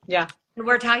there. Yeah.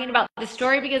 We're talking about the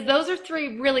story because those are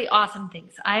 3 really awesome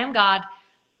things. I am God.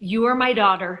 You are my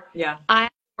daughter. Yeah. I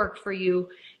work for you.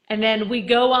 And then we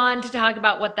go on to talk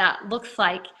about what that looks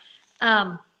like.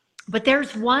 But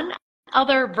there's one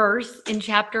other verse in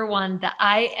chapter 1 that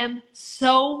I am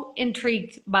so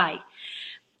intrigued by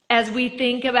as we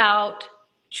think about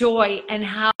joy and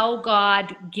how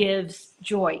God gives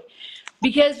joy.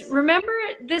 Because remember,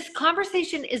 this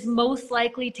conversation is most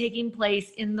likely taking place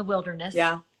in the wilderness.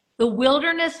 Yeah. The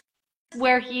wilderness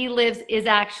where he lives is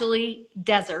actually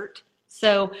desert.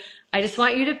 So I just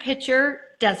want you to picture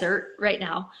desert right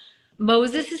now.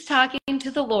 Moses is talking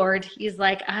to the Lord. He's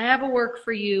like, I have a work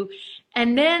for you.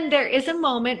 And then there is a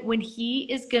moment when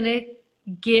he is going to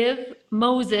give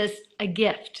Moses a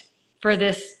gift for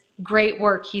this great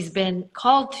work he's been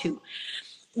called to,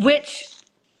 which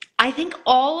I think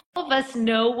all of us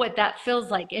know what that feels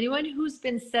like. Anyone who's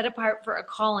been set apart for a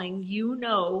calling, you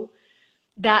know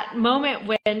that moment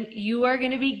when you are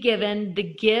going to be given the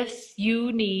gifts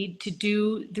you need to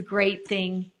do the great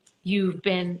thing you've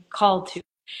been called to.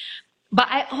 But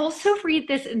I also read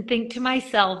this and think to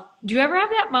myself, do you ever have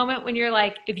that moment when you're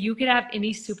like, if you could have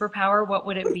any superpower, what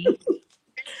would it be?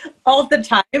 All the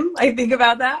time I think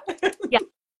about that. Yeah.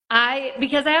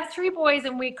 Because I have 3 boys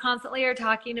and we constantly are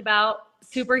talking about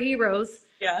superheroes.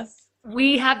 Yes.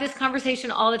 We have this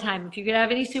conversation all the time. If you could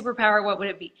have any superpower, what would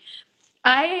it be?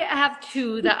 I have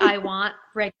 2 that I want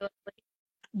regularly.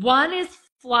 One is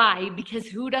fly, because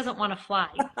who doesn't want to fly?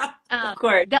 Of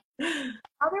course. The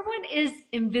other one is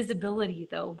invisibility,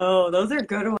 though. Oh, those are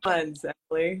good ones,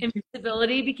 Emily.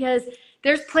 Invisibility, because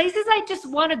there's places I just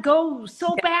want to go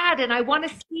so bad, and I want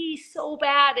to see so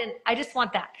bad, and I just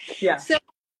want that. Yeah. So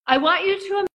I want you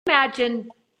to imagine,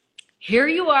 here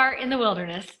you are in the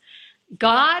wilderness.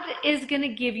 God is going to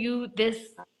give you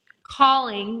this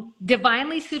calling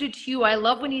divinely suited to you. I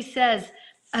love when he says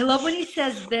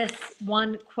this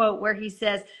one quote where he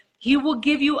says, he will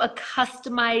give you a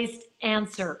customized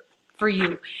answer for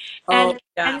you. Oh,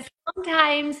 yeah. And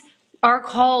sometimes our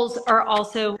calls are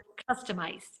also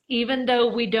customized, even though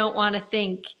we don't want to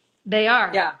think they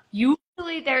are. Yeah.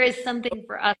 Usually there is something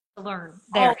for us to learn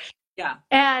Oh, there. yeah.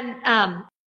 And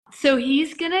so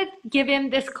he's going to give him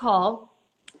this call.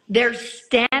 They're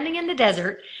standing in the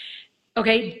desert.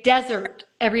 Okay, desert,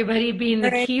 everybody being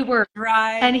the key word.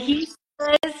 Right. And he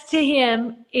says to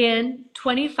him in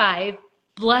 25,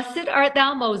 "Blessed art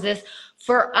thou, Moses,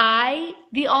 for I,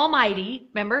 the Almighty,"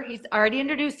 remember, he's already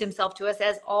introduced himself to us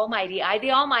as Almighty, "I,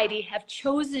 the Almighty, have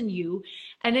chosen you."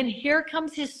 And then here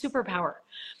comes his superpower.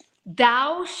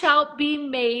 "Thou shalt be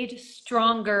made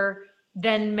stronger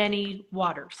than many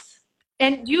waters."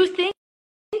 And you think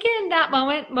in that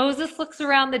moment, Moses looks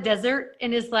around the desert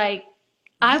and is like,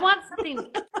 I want something.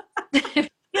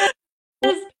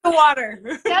 The water.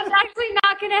 That's actually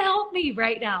not going to help me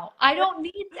right now. I don't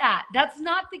need that. That's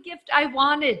not the gift I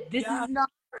wanted. This is not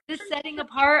the setting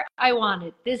apart I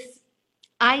wanted.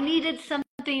 I needed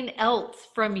something else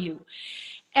from you.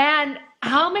 And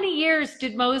how many years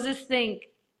did Moses think,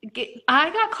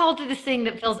 I got called to this thing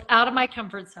that feels out of my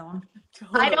comfort zone.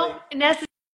 Totally. I don't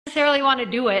necessarily want to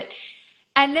do it.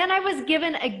 And then I was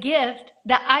given a gift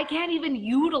that I can't even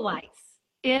utilize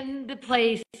in the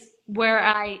place where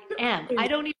I am. I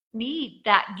don't even need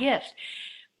that gift.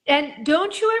 And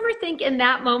don't you ever think in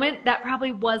that moment that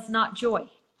probably was not joy?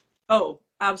 Oh,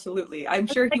 absolutely. I'm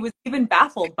sure he was even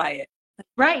baffled by it.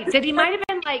 Right. That he might have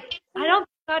been like, I don't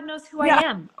think God knows who I Yeah.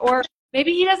 am. Or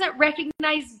maybe he doesn't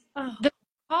recognize the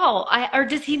call. Or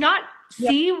does he not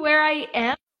see where I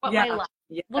am, what my life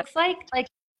looks like? Like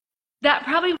that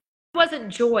probably wasn't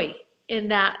joy in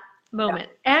that moment.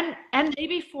 And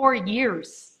maybe for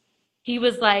years he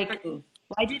was like,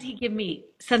 why did he give me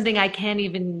something I can't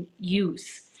even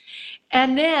use?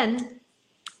 And then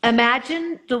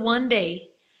imagine the one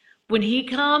day when he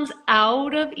comes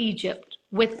out of Egypt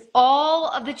with all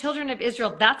of the children of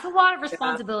Israel. That's a lot of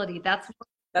responsibility. That's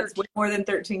way more than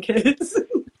 13 kids.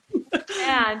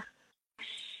 And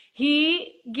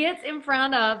he gets in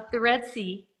front of the Red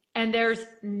Sea, and there's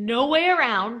no way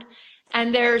around,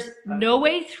 and there's no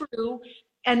way through,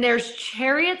 and there's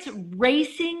chariots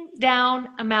racing down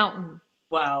a mountain.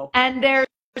 Wow. And there's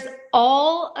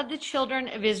all of the children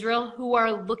of Israel who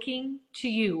are looking to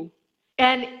you.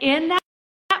 And in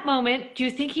that moment, do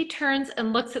you think he turns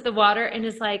and looks at the water and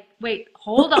is like, wait,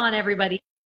 hold on, everybody.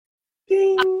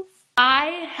 Ding.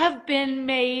 I have been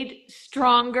made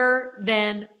stronger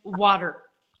than water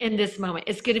in this moment.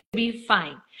 It's going to be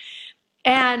fine.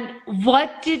 And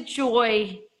what did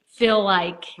joy feel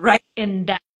like in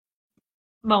that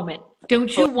moment?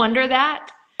 Don't you wonder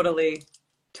that? Totally.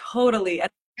 Totally. I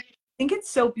think it's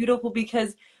so beautiful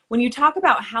because when you talk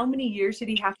about how many years did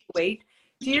he have to wait,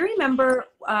 do you remember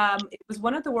it was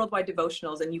one of the worldwide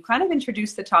devotionals and you kind of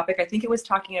introduced the topic. I think it was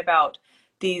talking about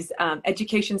these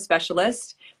education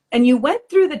specialists, and you went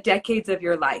through the decades of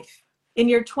your life. In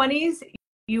your 20s,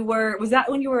 was that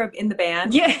when you were in the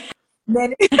band? Yeah. And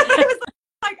then I was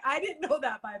like, I didn't know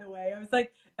that, by the way. I was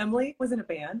like, Emily was in a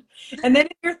band. And then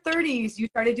in your 30s, you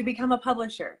started to become a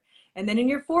publisher. And then in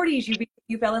your 40s,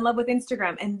 you fell in love with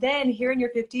Instagram. And then here in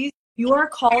your 50s, you are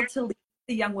called to lead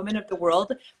the young women of the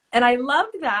world. And I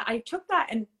loved that. I took that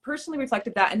and personally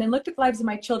reflected that and then looked at the lives of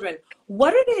my children.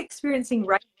 What are they experiencing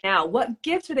right now? What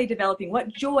gifts are they developing? What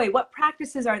joy, what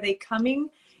practices are they coming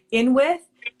in with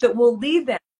that will lead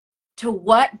them to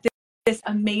what this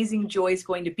amazing joy is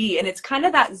going to be? And it's kind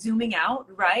of that zooming out,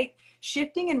 right?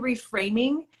 Shifting and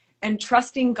reframing and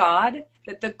trusting God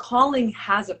that the calling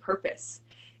has a purpose.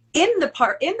 In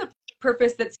the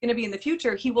purpose that's going to be in the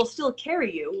future, he will still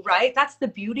carry you, right? That's the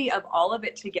beauty of all of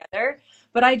it together.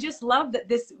 But I just love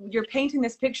that you're painting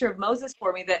this picture of Moses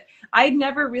for me that I'd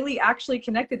never really actually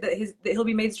connected that he'll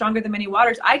be made stronger than many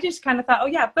waters. I just kind of thought, oh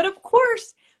yeah, but of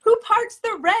course, who parts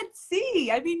the Red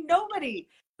Sea? I mean, nobody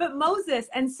but Moses.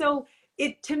 And so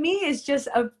it to me is just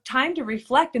a time to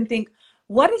reflect and think,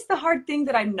 what is the hard thing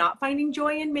that I'm not finding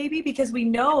joy in? Maybe because we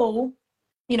know,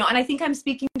 and I think I'm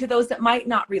speaking to those that might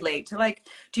not relate to, like,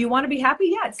 do you want to be happy?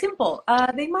 Yeah, it's simple.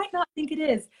 They might not think it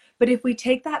is. But if we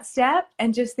take that step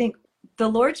and just think, the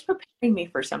Lord's preparing me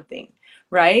for something,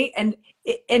 right? And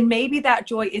maybe that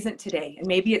joy isn't today, and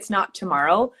maybe it's not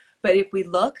tomorrow. But if we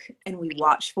look and we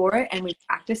watch for it and we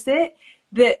practice it,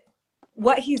 that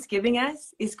what he's giving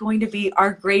us is going to be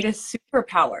our greatest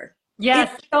superpower.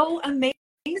 Yes. It's so amazing.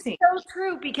 So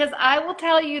true, because I will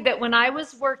tell you that when I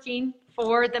was working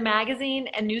for the magazine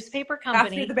and newspaper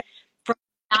company from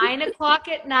 9 o'clock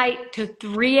at night to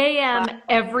 3 a.m.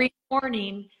 every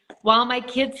morning while my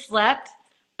kids slept,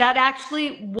 that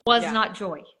actually was not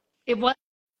joy. It was.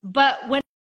 But when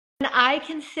I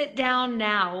can sit down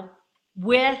now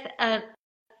with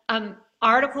an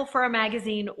article for a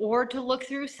magazine or to look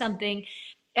through something.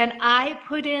 And I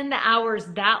put in the hours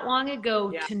that long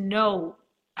ago to know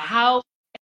how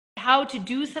to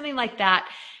do something like that.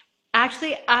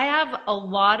 Actually, I have a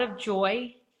lot of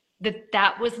joy that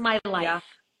that was my life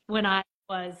when I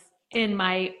was in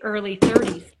my early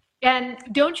 30s. And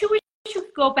don't you wish you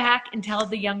could go back and tell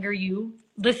the younger you,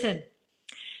 listen,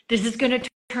 this is going to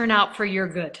turn out for your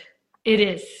good. It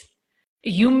is.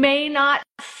 You may not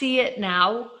see it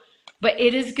now, but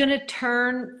it is going to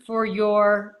turn for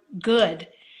your good.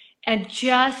 And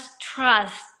just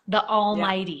trust the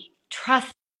Almighty.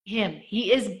 Trust Him.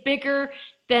 He is bigger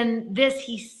than this.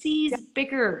 He sees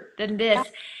bigger than this.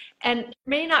 And it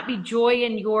may not be joy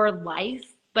in your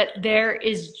life, but there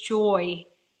is joy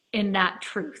in that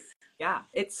truth. Yeah,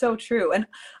 it's so true. And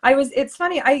it's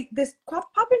funny, this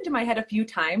popped into my head a few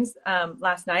times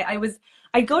last night.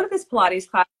 I go to this Pilates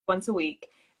class once a week,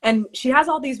 and she has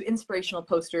all these inspirational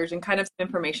posters and kind of some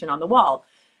information on the wall.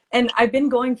 And I've been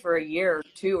going for a year or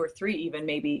two or three even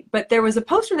maybe, but there was a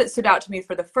poster that stood out to me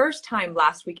for the first time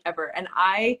last week ever. And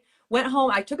I went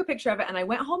home, I took a picture of it, and I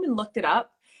went home and looked it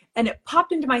up. And it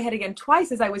popped into my head again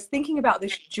twice as I was thinking about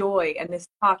this joy and this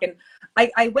talk. And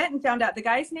I went and found out the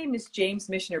guy's name is James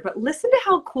Missioner, but listen to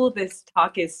how cool this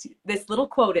talk is. This little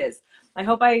quote is, I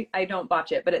hope I don't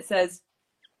botch it, but it says,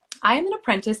 I am an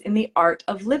apprentice in the art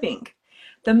of living.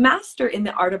 The master in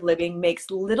the art of living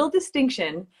makes little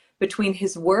distinction between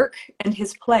his work and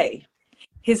his play,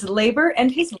 his labor and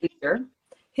his leisure,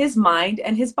 his mind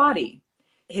and his body,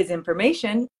 his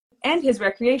information and his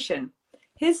recreation,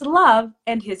 his love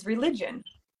and his religion.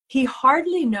 He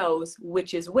hardly knows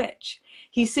which is which.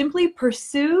 He simply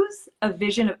pursues a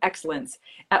vision of excellence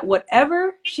at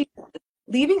whatever she does,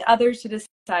 leaving others to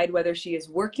decide whether she is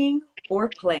working or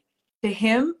playing.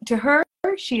 To her,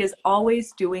 she is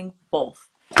always doing both.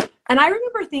 And I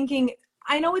remember thinking,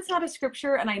 I know it's not a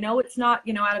scripture and I know it's not,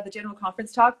 out of the general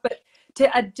conference talk, but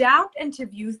to adapt and to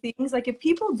view things, like if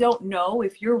people don't know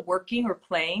if you're working or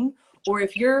playing, or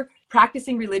if you're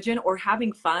practicing religion or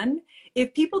having fun,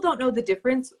 if people don't know the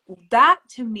difference, that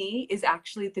to me is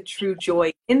actually the true joy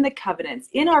in the covenants,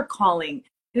 in our calling,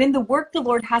 and in the work the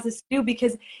Lord has us do,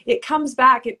 because it comes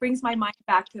back, it brings my mind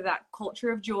back to that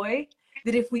culture of joy,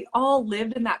 that if we all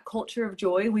lived in that culture of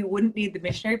joy, we wouldn't need the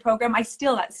missionary program.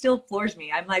 That still floors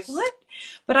me. I'm like, what?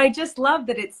 But I just love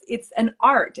that it's an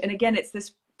art. And again,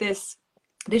 it's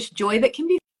this joy that can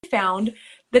be found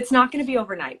that's not going to be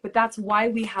overnight, but that's why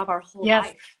we have our whole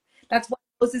life. That's why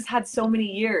Moses had so many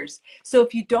years. So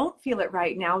if you don't feel it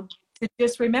right now, to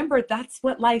just remember that's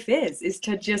what life is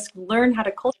to just learn how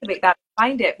to cultivate that,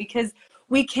 find it, because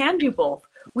we can do both.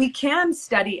 We can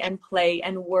study and play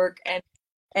and work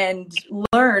and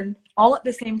learn all at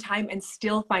the same time and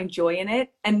still find joy in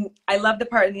it. And I love the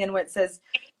part in the end where it says,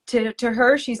 to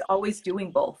her, she's always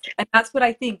doing both. And that's what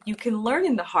I think. You can learn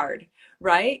in the hard,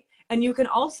 right? And you can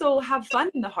also have fun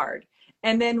in the hard.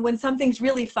 And then when something's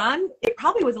really fun, it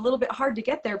probably was a little bit hard to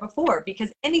get there before,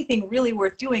 because anything really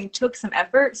worth doing took some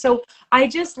effort. So I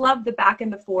just love the back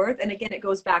and the forth. And again, it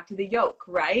goes back to the yoke,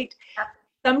 right?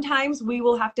 Sometimes we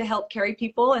will have to help carry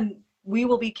people and we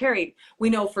will be carried. We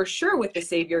know for sure with the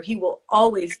Savior, He will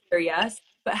always carry us.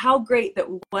 But how great that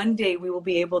one day we will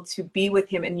be able to be with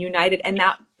Him and united. And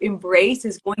that embrace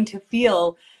is going to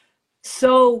feel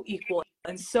so equal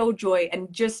and so joy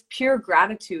and just pure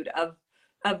gratitude of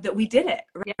that we did it,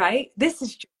 right?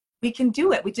 We can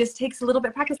do it. We just takes a little bit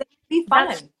of practice. It can be fun.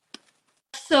 That's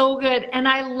so good. And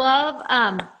I love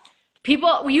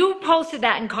people, you posted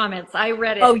that in comments. I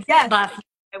read it last night.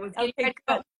 I was getting ready to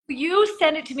go. You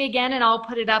send it to me again and I'll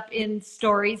put it up in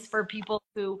stories for people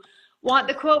who want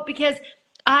the quote, because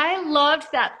I loved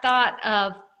that thought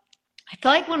of, I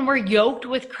feel like when we're yoked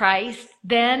with Christ,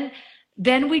 then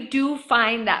we do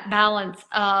find that balance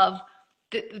of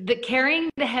the carrying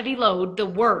the heavy load, the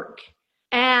work,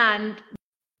 and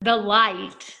the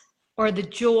light or the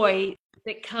joy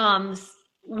that comes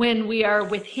when we are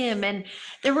with Him. And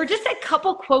there were just a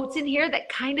couple quotes in here that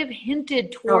kind of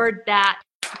hinted toward that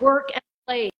work and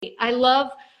play. I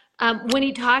love when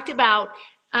he talked about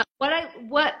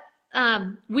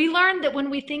we learned that when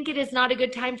we think it is not a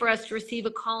good time for us to receive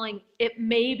a calling, it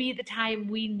may be the time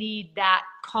we need that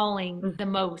calling the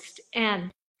most.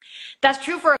 And that's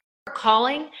true for a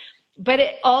calling, but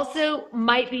it also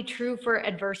might be true for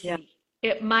adversity.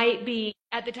 It might be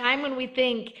at the time when we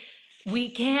think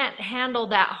we can't handle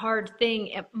that hard thing,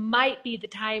 it might be the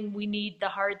time we need the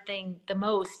hard thing the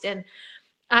most. And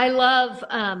I love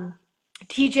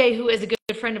TJ, who is a good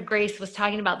friend of Grace, was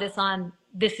talking about this on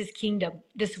This is Kingdom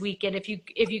this week. And if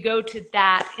you go to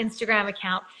that Instagram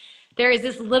account, there is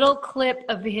this little clip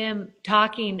of him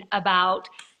talking about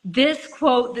this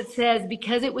quote that says,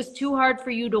 because it was too hard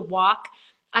for you to walk,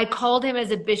 I called him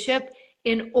as a bishop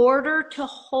in order to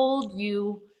hold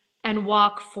you and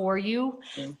walk for you.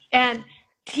 And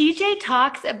TJ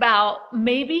talks about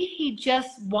maybe he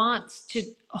just wants to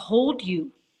hold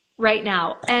you right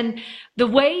now. And the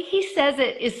way he says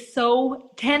it is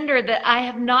so tender that I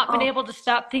have not been able to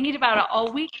stop thinking about it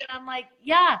all week. And I'm like,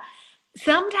 yeah,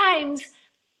 sometimes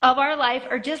of our life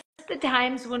are just the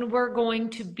times when we're going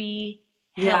to be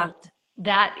held.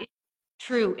 That is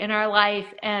true in our life.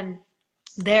 And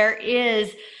there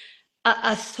is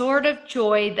a sort of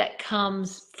joy that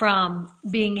comes from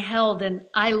being held. And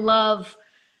I love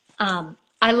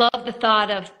the thought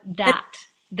of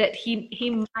that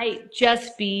he might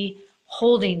just be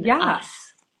holding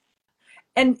us.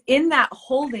 And in that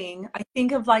holding, I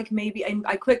think of like maybe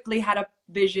I quickly had a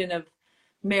vision of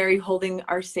Mary holding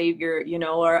our Savior, you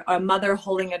know, or a mother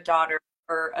holding a daughter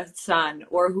or a son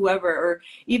or whoever, or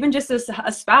even just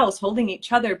a spouse holding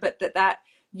each other. But that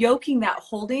yoking, that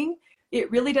holding, it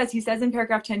really does. He says in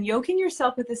paragraph 10, yoking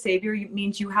yourself with the Savior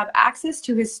means you have access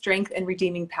to his strength and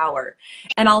redeeming power.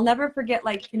 And I'll never forget,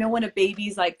 like, you know, when a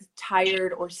baby's like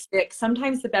tired or sick,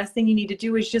 sometimes the best thing you need to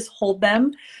do is just hold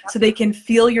them so they can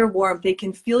feel your warmth. They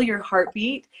can feel your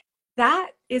heartbeat.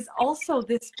 That is also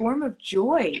this form of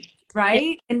joy, right?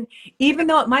 Yeah. And even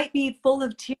though it might be full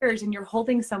of tears and you're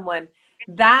holding someone,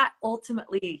 that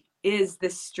ultimately is the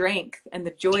strength and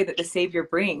the joy that the Savior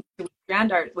brings to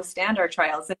withstand our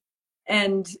trials.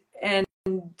 And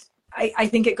I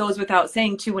think it goes without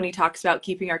saying too, when he talks about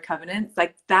keeping our covenants,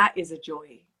 like that is a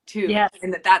joy too. Yes.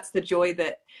 And that's the joy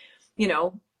that, you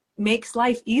know, makes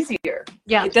life easier.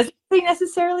 Yeah. It doesn't say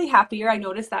necessarily happier. I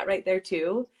noticed that right there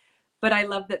too. But I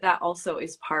love that also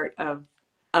is part of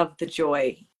the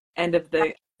joy and of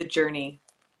the journey.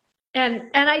 And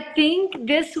I think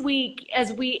this week,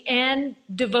 as we end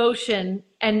devotion,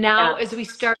 and now as we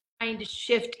start trying to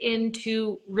shift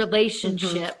into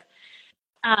relationship,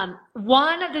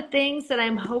 one of the things that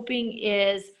I'm hoping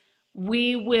is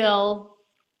we will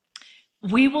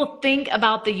think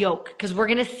about the yoke, because we're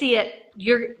going to see it.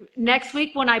 Next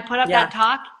week when I put up that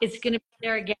talk, it's going to be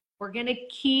there again. We're going to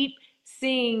keep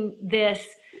seeing this.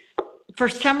 For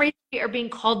some reason, we are being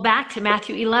called back to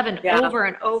Matthew 11 over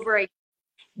and over again.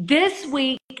 This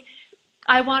week,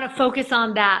 I want to focus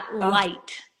on that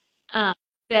light.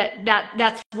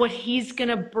 That's what he's going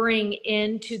to bring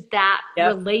into that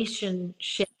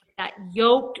relationship. That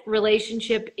yoked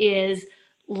relationship is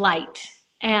light,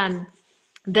 and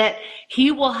that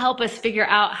he will help us figure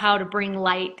out how to bring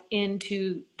light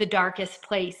into the darkest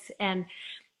place. And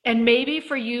maybe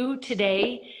for you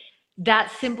today,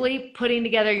 that's simply putting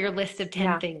together your list of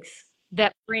 10 things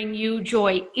that bring you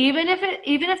joy. Even if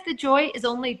the joy is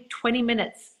only 20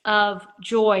 minutes of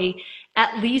joy,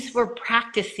 at least we're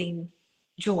practicing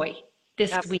joy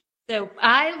this week. So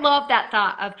I love that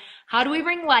thought of how do we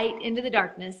bring light into the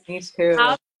darkness? Me too.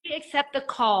 How do we accept the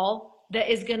call that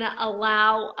is going to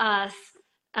allow us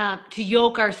to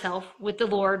yoke ourselves with the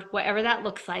Lord, whatever that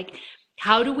looks like?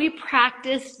 How do we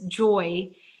practice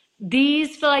joy?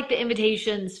 These feel like the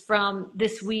invitations from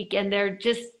this week, and they're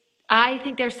just, I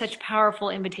think they're such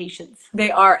powerful invitations. They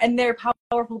are, and they're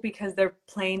powerful because they're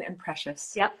plain and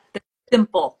precious. Yep. They're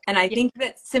simple, and I think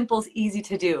that simple's easy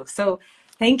to do. So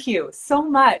thank you so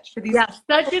much for these. Yeah,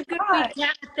 such a good week.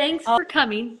 Yeah, thanks for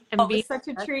coming and being such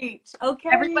a treat. Okay.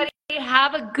 Everybody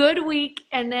have a good week,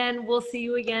 and then we'll see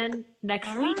you again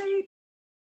next week.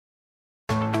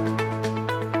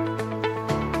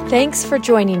 Thanks for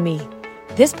joining me.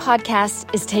 This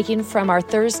podcast is taken from our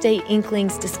Thursday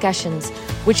Inklings discussions,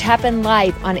 which happen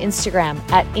live on Instagram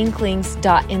at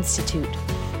inklings.institute.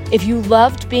 If you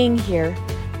loved being here,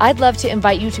 I'd love to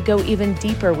invite you to go even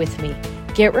deeper with me,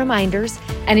 get reminders,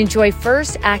 and enjoy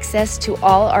first access to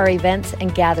all our events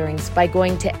and gatherings by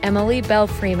going to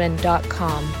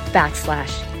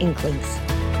emilybellfreeman.com/inklings.